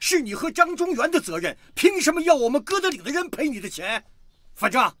下马是你和张中原的责任，凭什么要我们疙瘩岭的人赔你的钱？反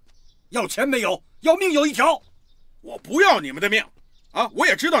正要钱没有，要命有一条。我不要你们的命啊！我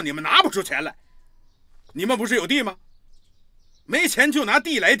也知道你们拿不出钱来。你们不是有地吗？没钱就拿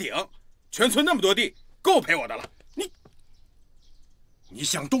地来顶，全村那么多地，够赔我的了。你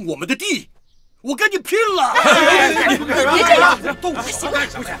想动我们的地，我跟你拼了！别这样，动不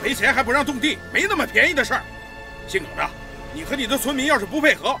想赔钱还不让动地，没那么便宜的事儿。姓耿的，你和你的村民要是不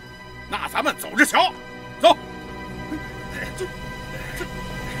配合，那咱们走着瞧。走。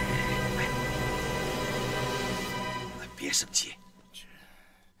别生气。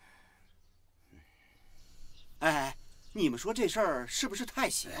哎，你们说这事儿是不是太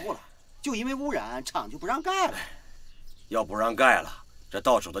邪乎了？就因为污染，厂就不让盖了？要不让盖了，这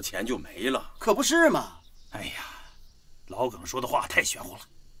到手的钱就没了。可不是嘛！哎呀，老耿说的话太玄乎了。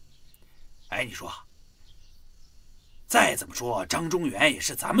哎，你说，再怎么说，张中原也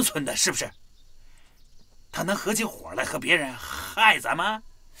是咱们村的，是不是？他能合起伙来和别人害咱们？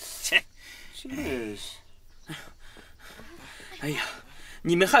切！这……哎呀，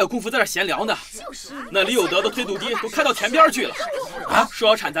你们还有功夫在这闲聊呢？那李有德的推土机都开到田边去了，啊，说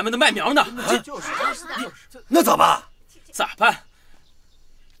要铲咱们的麦苗呢。那咋办？咋办？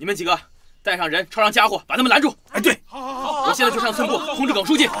你们几个带上人，抄上家伙，把他们拦住。哎，对，好，我现在就上村部通知耿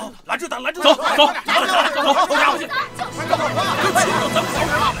书记。拦住他，拦住他！走，走，偷家伙去！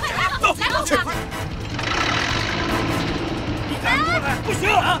走，去！你敢过来？不行，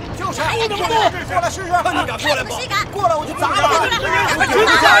就是试，过来试试，看你敢过来不？过来我就砸了你！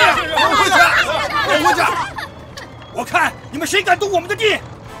滚回去！我看你们谁敢动我们的地？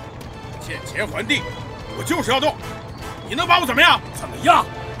欠钱还地，我就是要动，你能把我怎么样？怎么样？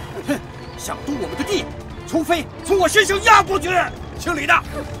哼，想动我们的地，除非从我身上压过去。姓李的，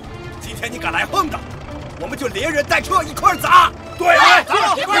今天你敢来横的，我们就连人带车一块砸。对，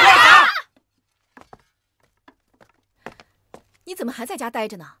一块砸。你怎么还在家待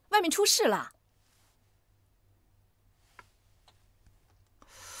着呢？外面出事了。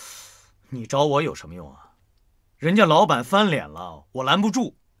你找我有什么用啊？人家老板翻脸了，我拦不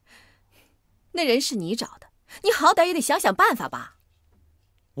住。那人是你找的，你好歹也得想想办法吧。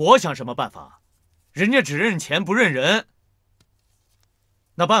我想什么办法？人家只认钱不认人。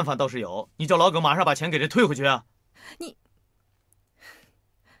那办法倒是有，你叫老耿马上把钱给这退回去啊。你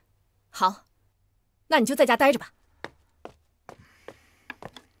好，那你就在家待着吧。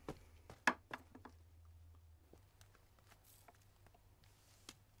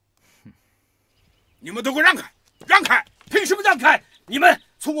你们都给我让开！让开！凭什么让开？你们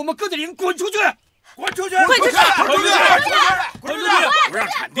从我们疙瘩岭滚出去！滚出去！滚出去！滚出去！滚出去！不让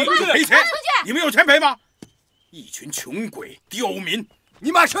铲地就赔钱，你们有钱赔吗？一群穷鬼刁民！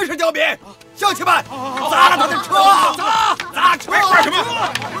你妈真是刁民！乡亲们，砸了他的车！砸车！干什么？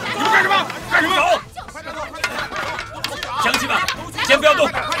你们干什么？干什么？乡亲们，先不要动！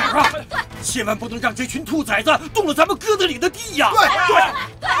千万不能让这群兔崽子动了咱们疙瘩岭的地呀！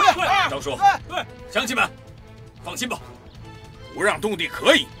对，张叔，乡亲们，放心吧，不让动地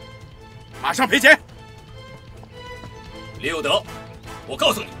可以，马上赔钱。李有德，我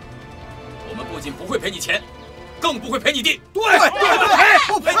告诉你，我们不仅不会赔你钱，更不会赔你地。对，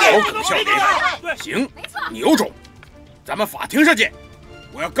不赔地，老耿笑脸。行，你有种，咱们法庭上见。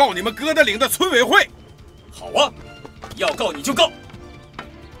我要告你们疙瘩岭的村委会。好啊，要告你就告。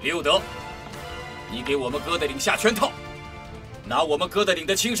李有德，你给我们疙瘩岭下圈套，拿我们疙瘩岭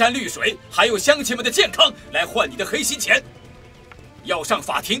的青山绿水，还有乡亲们的健康来换你的黑心钱。要上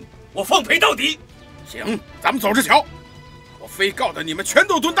法庭，我奉陪到底。行，咱们走着瞧。我非告得你们全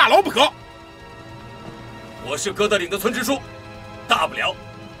都蹲大牢不可。我是疙瘩岭的村支书，大不了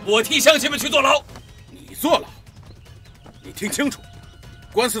我替乡亲们去坐牢。你坐牢？你听清楚，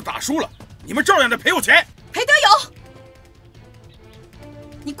官司打输了，你们照样得赔我钱。裴德友，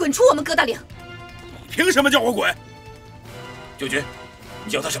你滚出我们疙瘩岭！你凭什么叫我滚？舅军，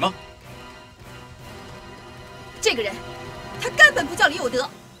你叫他什么？这个人，他根本不叫李有德，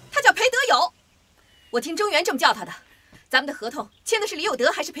他叫裴德友。我听中原这么叫他的。咱们的合同签的是李有德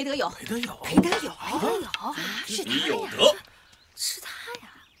还是裴德友？裴德友，裴德友，裴德友啊，是他呀！李有德，是他呀！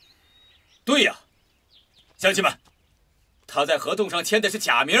对呀，乡亲们，他在合同上签的是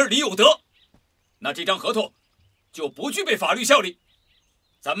假名李有德，那这张合同就不具备法律效力，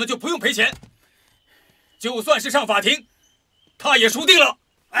咱们就不用赔钱。就算是上法庭，他也输定了。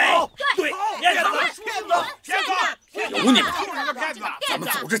哎，对，骗子，有你们的，咱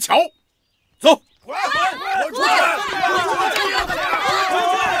们走着瞧。走。滚出去！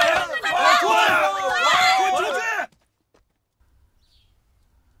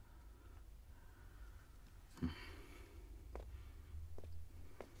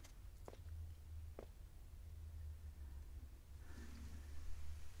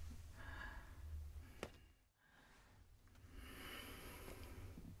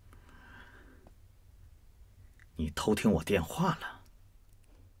你偷听我电话了？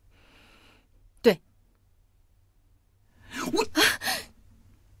对。我，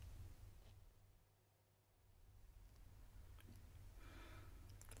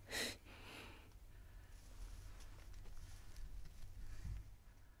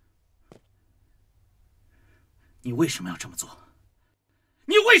你为什么要这么做？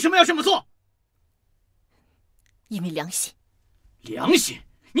你为什么要这么做？因为良心。良心？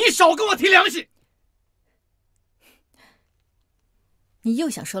你少跟我提良心！你又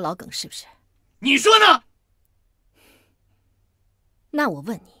想说老耿是不是？你说呢？那我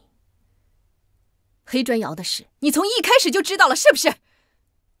问你，黑砖窑的事，你从一开始就知道了，是不是？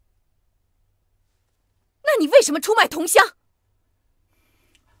那你为什么出卖同乡？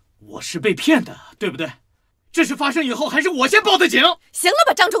我是被骗的，对不对？这事发生以后，还是我先报的警。行了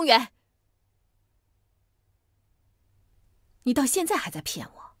吧，张中原，你到现在还在骗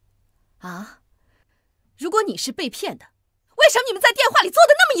我，啊？如果你是被骗的，为什么你们在电话里做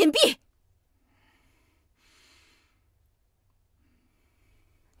的那么隐蔽？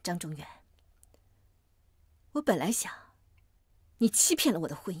张中原，我本来想，你欺骗了我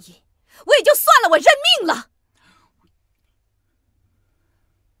的婚姻，我也就算了，我认命了。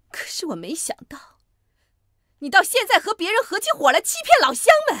可是我没想到，你到现在和别人合起伙来欺骗老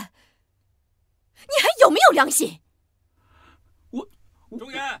乡们，你还有没有良心？中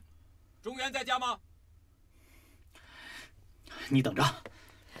原，中原在家吗？你等着。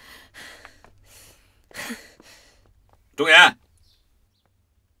中原，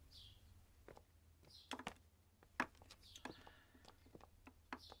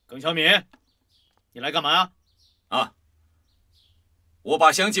耿小敏，你来干嘛呀？啊，我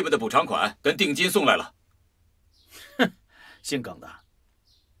把乡亲们的补偿款跟定金送来了。哼，姓耿的，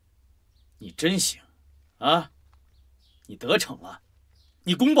你真行啊！你得逞了，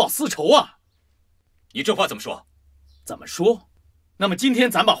你公报私仇啊！你这话怎么说？怎么说？那么今天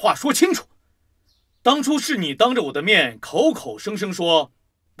咱把话说清楚。当初是你当着我的面口口声声说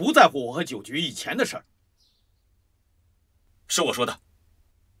不在乎我和酒局以前的事儿，是我说的。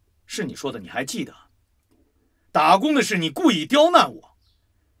是你说的，你还记得？打工的事你故意刁难我，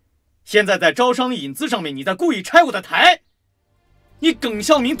现在在招商引资上面你在故意拆我的台，你耿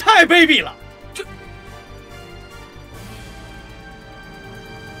孝民太卑鄙了！这。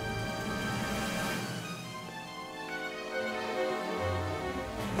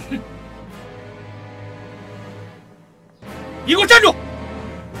你给我站住！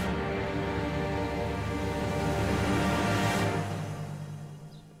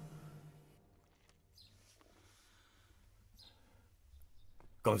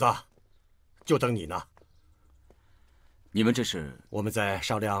耿子，就等你呢。你们这是？我们在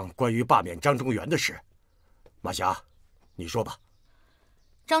商量关于罢免张中原的事。马霞，你说吧。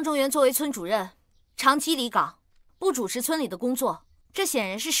张中原作为村主任，长期离岗，不主持村里的工作，这显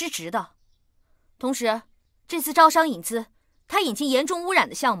然是失职的。同时，这次招商引资，他引进严重污染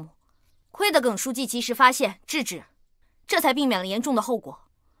的项目，亏得耿书记及时发现制止，这才避免了严重的后果。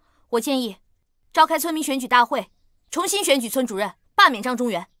我建议召开村民选举大会，重新选举村主任，罢免张中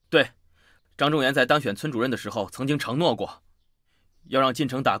原。对，张中原在当选村主任的时候曾经承诺过，要让进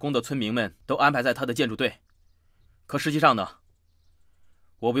城打工的村民们都安排在他的建筑队。可实际上呢，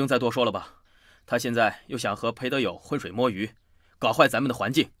我不用再多说了吧？他现在又想和裴德友浑水摸鱼，搞坏咱们的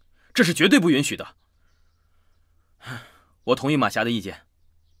环境，这是绝对不允许的。我同意马霞的意见。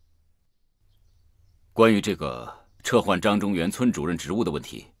关于这个撤换张中原村主任职务的问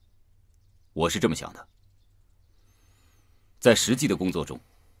题，我是这么想的：在实际的工作中，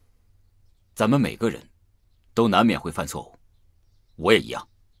咱们每个人都难免会犯错误，我也一样。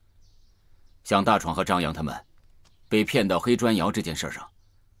像大闯和张扬他们被骗到黑砖窑这件事上，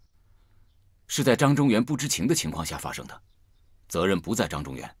是在张中原不知情的情况下发生的，责任不在张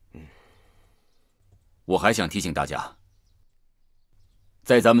中原。我还想提醒大家，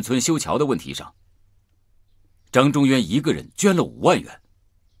在咱们村修桥的问题上，张中原一个人捐了5万元，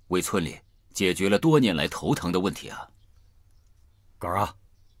为村里解决了多年来头疼的问题啊。耿儿啊，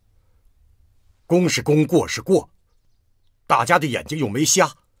功是功，过是过，大家的眼睛又没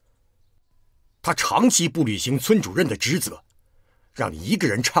瞎。他长期不履行村主任的职责，让你一个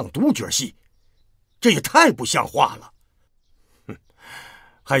人唱独角戏，这也太不像话了。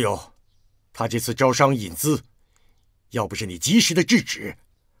还有，他这次招商引资，要不是你及时的制止，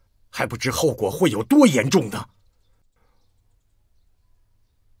还不知后果会有多严重呢。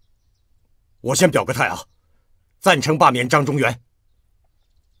我先表个态啊，赞成罢免张中原。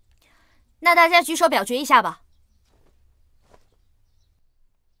那大家举手表决一下吧。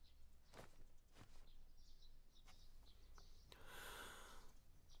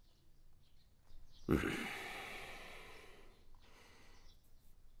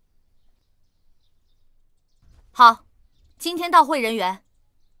好，今天到会人员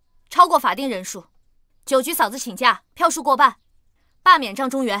超过法定人数，酒局嫂子请假，票数过半，罢免张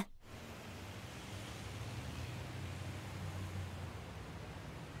中原。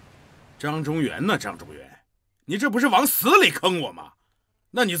张中原呢？张中原，你这不是往死里坑我吗？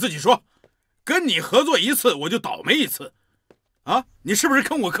那你自己说，跟你合作一次我就倒霉一次，啊？你是不是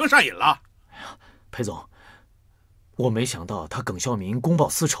坑我坑上瘾了？哎呀，裴总，我没想到他耿孝民公报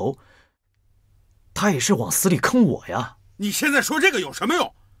私仇，他也是往死里坑我呀！你现在说这个有什么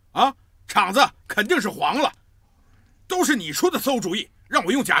用？啊，厂子肯定是黄了，都是你出的馊主意，让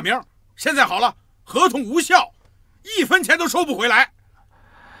我用假名。现在好了，合同无效，1分钱都收不回来。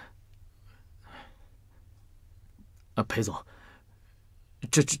裴总，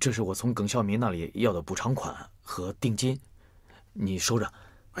这是我从耿孝民那里要的补偿款和定金，你收着。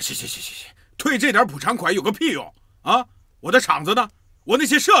行，退这点补偿款有个屁用啊！我的厂子呢？我那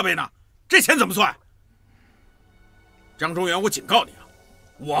些设备呢？这钱怎么算？张中原，我警告你啊，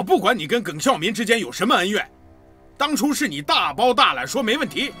我不管你跟耿孝民之间有什么恩怨，当初是你大包大揽说没问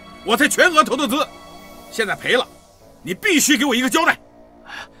题，我才全额投的资，现在赔了，你必须给我一个交代。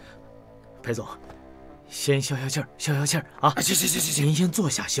裴总，先消消气儿啊！行，您先坐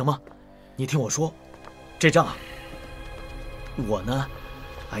下行吗？你听我说，这账啊，我呢，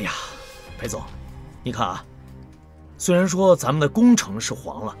哎呀，裴总，你看啊，虽然说咱们的工程是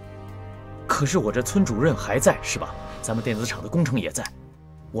黄了，可是我这村主任还在，是吧？咱们电子厂的工程也在，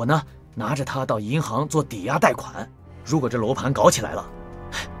我呢拿着它到银行做抵押贷款。如果这楼盘搞起来了，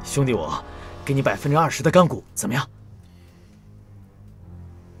兄弟我给你20%的干股，怎么样？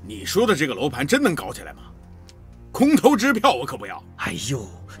你说的这个楼盘真能搞起来吗？空头支票我可不要。哎呦，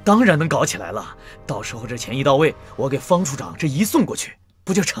当然能搞起来了。到时候这钱一到位，我给方处长这一送过去，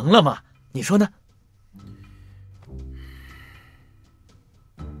不就成了吗？你说呢？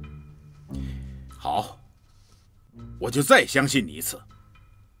好，我就再相信你一次。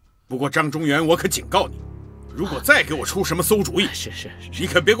不过张中原，我可警告你，如果再给我出什么馊主意，是，你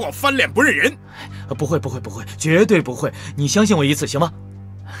可别给我翻脸不认人。不会，绝对不会。你相信我一次行吗？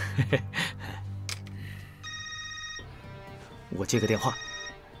我接个电话。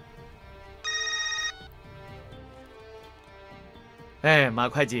哎，马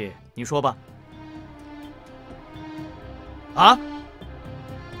会计，你说吧。啊？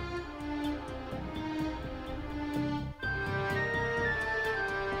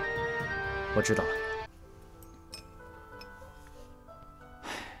我知道了。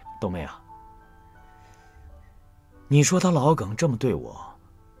豆妹啊，你说他老耿这么对我，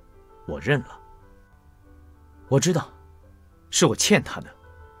我认了。我知道，是我欠他的。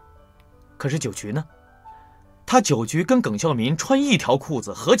可是酒局呢？他酒局跟耿孝民穿一条裤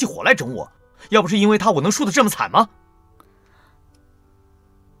子，合起伙来整我。要不是因为他，我能输得这么惨吗？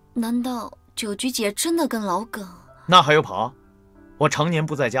难道酒局姐真的跟老耿？那还有跑？我常年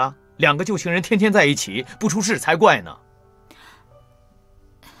不在家，2个旧情人天天在一起，不出事才怪呢。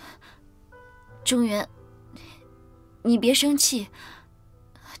中原，你别生气，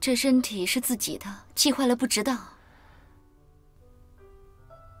这身体是自己的，气坏了不值当。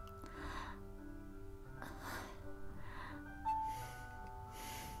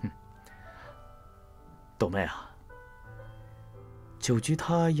豆妹啊，酒局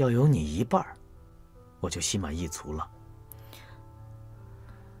他要有你一半，我就心满意足了。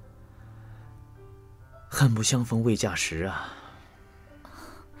恨不相逢未嫁时啊！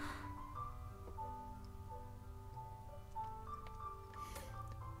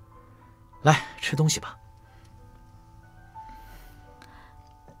来吃东西吧。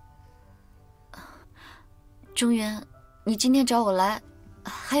中原，你今天找我来，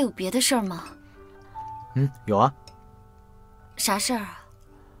还有别的事儿吗？有啊。啥事儿啊？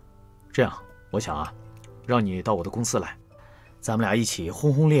这样，我想啊，让你到我的公司来，咱们俩一起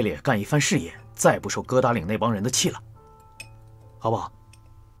轰轰烈烈干一番事业，再不受疙瘩岭那帮人的气了，好不好？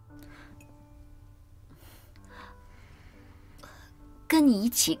跟你一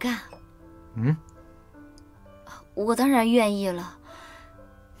起干？我当然愿意了。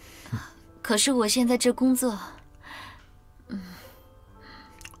可是我现在这工作，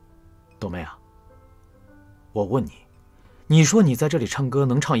豆妹啊，我问你，你说你在这里唱歌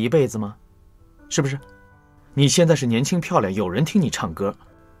能唱一辈子吗？是不是？你现在是年轻漂亮，有人听你唱歌，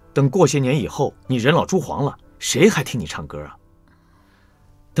等过些年以后，你人老珠黄了，谁还听你唱歌啊？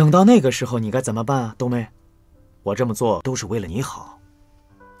等到那个时候，你该怎么办啊，豆妹？我这么做都是为了你好。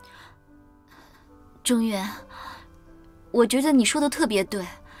中原，我觉得你说的特别对。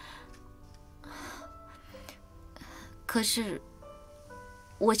可是，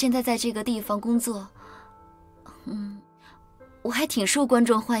我现在在这个地方工作，我还挺受观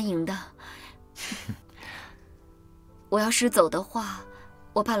众欢迎的。我要是走的话，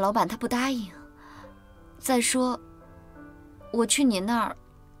我怕老板他不答应。再说，我去你那儿，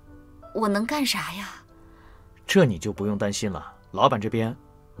我能干啥呀？这你就不用担心了，老板这边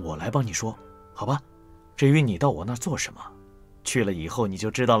我来帮你说，好吧？至于你到我那儿做什么，去了以后你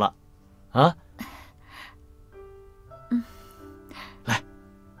就知道了，啊？来，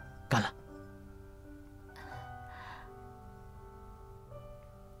干了。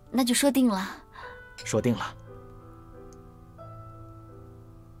那就说定了。说定了。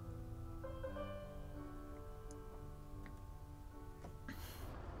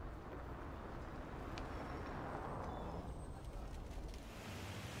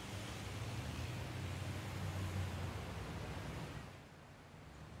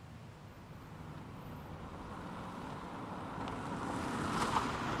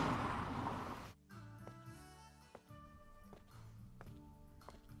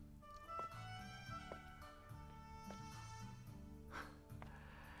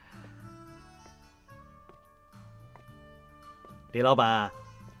李老板，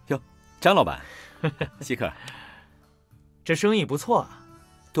哟，张老板，稀客，这生意不错啊，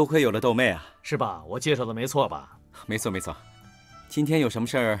多亏有了豆妹啊，是吧？我介绍的没错吧？没错没错。今天有什么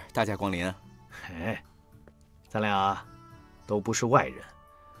事儿大驾光临啊？哎，咱俩都不是外人，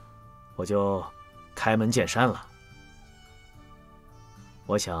我就开门见山了。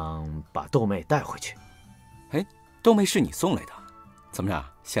我想把豆妹带回去。哎，豆妹是你送来的，怎么着？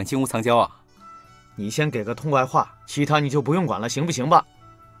想金屋藏娇啊？你先给个痛快话，其他你就不用管了，行不行吧？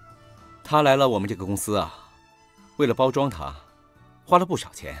她来了我们这个公司啊，为了包装她，花了不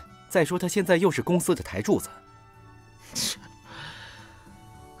少钱。再说她现在又是公司的台柱子。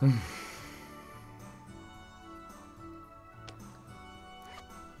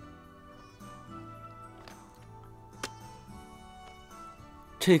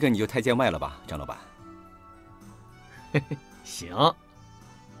这个你就太见外了吧，张老板。行，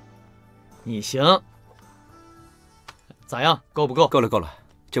你行，咋样？够不够？够了，够了，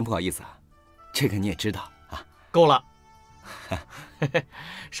真不好意思啊。这个你也知道啊。够了，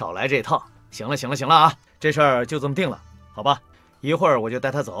少来这套。行了，行了，行了啊，这事儿就这么定了，好吧？一会儿我就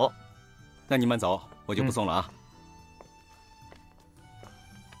带他走。那你慢走，我就不送了啊。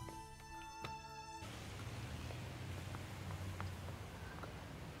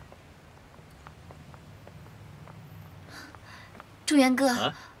中原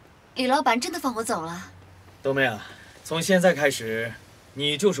哥，李老板真的放我走了。豆妹啊，从现在开始，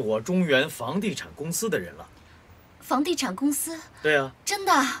你就是我中原房地产公司的人了。房地产公司？对啊。真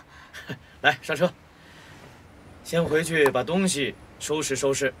的？来，上车。先回去把东西收拾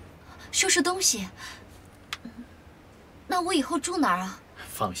收拾。收拾东西？那我以后住哪儿啊？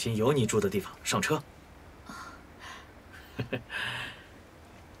放心，有你住的地方。上车。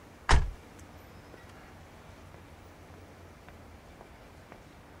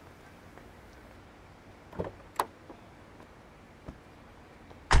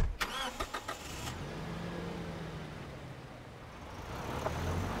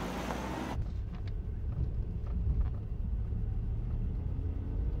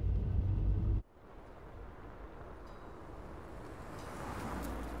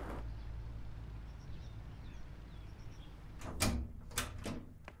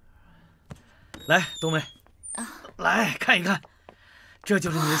来，冬梅，来看一看，这就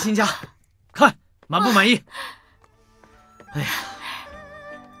是你的新家，看满不满意？哎呀，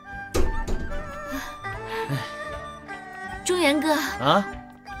中原哥啊，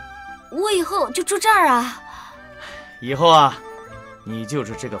我以后就住这儿啊？以后啊，你就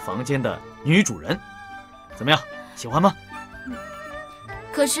是这个房间的女主人，怎么样？喜欢吗？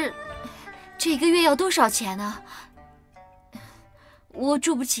可是，这个月要多少钱呢？我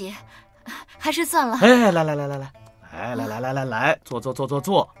住不起。还是算了。哎，来，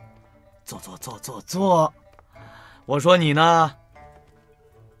坐。我说你呢？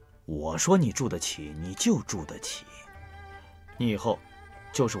我说你住得起，你就住得起。你以后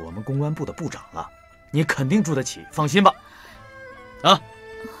就是我们公安部的部长了，你肯定住得起，放心吧。啊。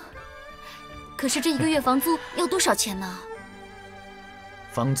可是这一个月房租要多少钱呢？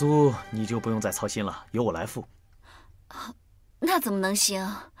房租你就不用再操心了，由我来付。那怎么能行？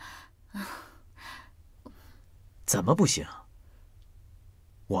怎么不行？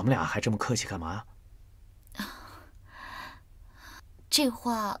我们俩还这么客气干嘛呀？这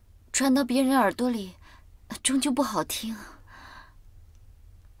话传到别人耳朵里，终究不好听。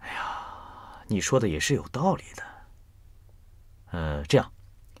哎呀，你说的也是有道理的。这样，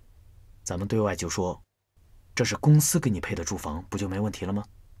咱们对外就说，这是公司给你配的住房，不就没问题了吗？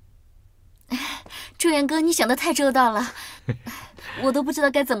朱元哥，你想的太周到了。我都不知道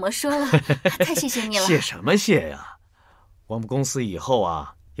该怎么说了，太谢谢你了。谢什么谢呀？我们公司以后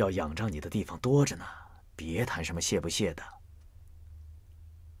啊，要仰仗你的地方多着呢，别谈什么谢不谢的。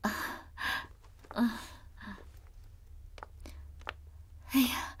哎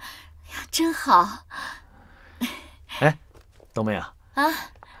呀，真好。哎，冬梅啊，啊，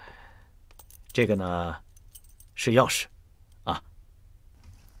这个呢是钥匙，啊。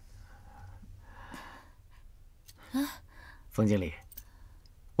冯经理，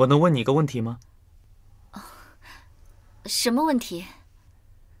我能问你一个问题吗？什么问题？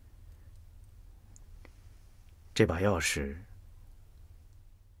这把钥匙，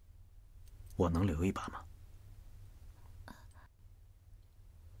我能留一把吗？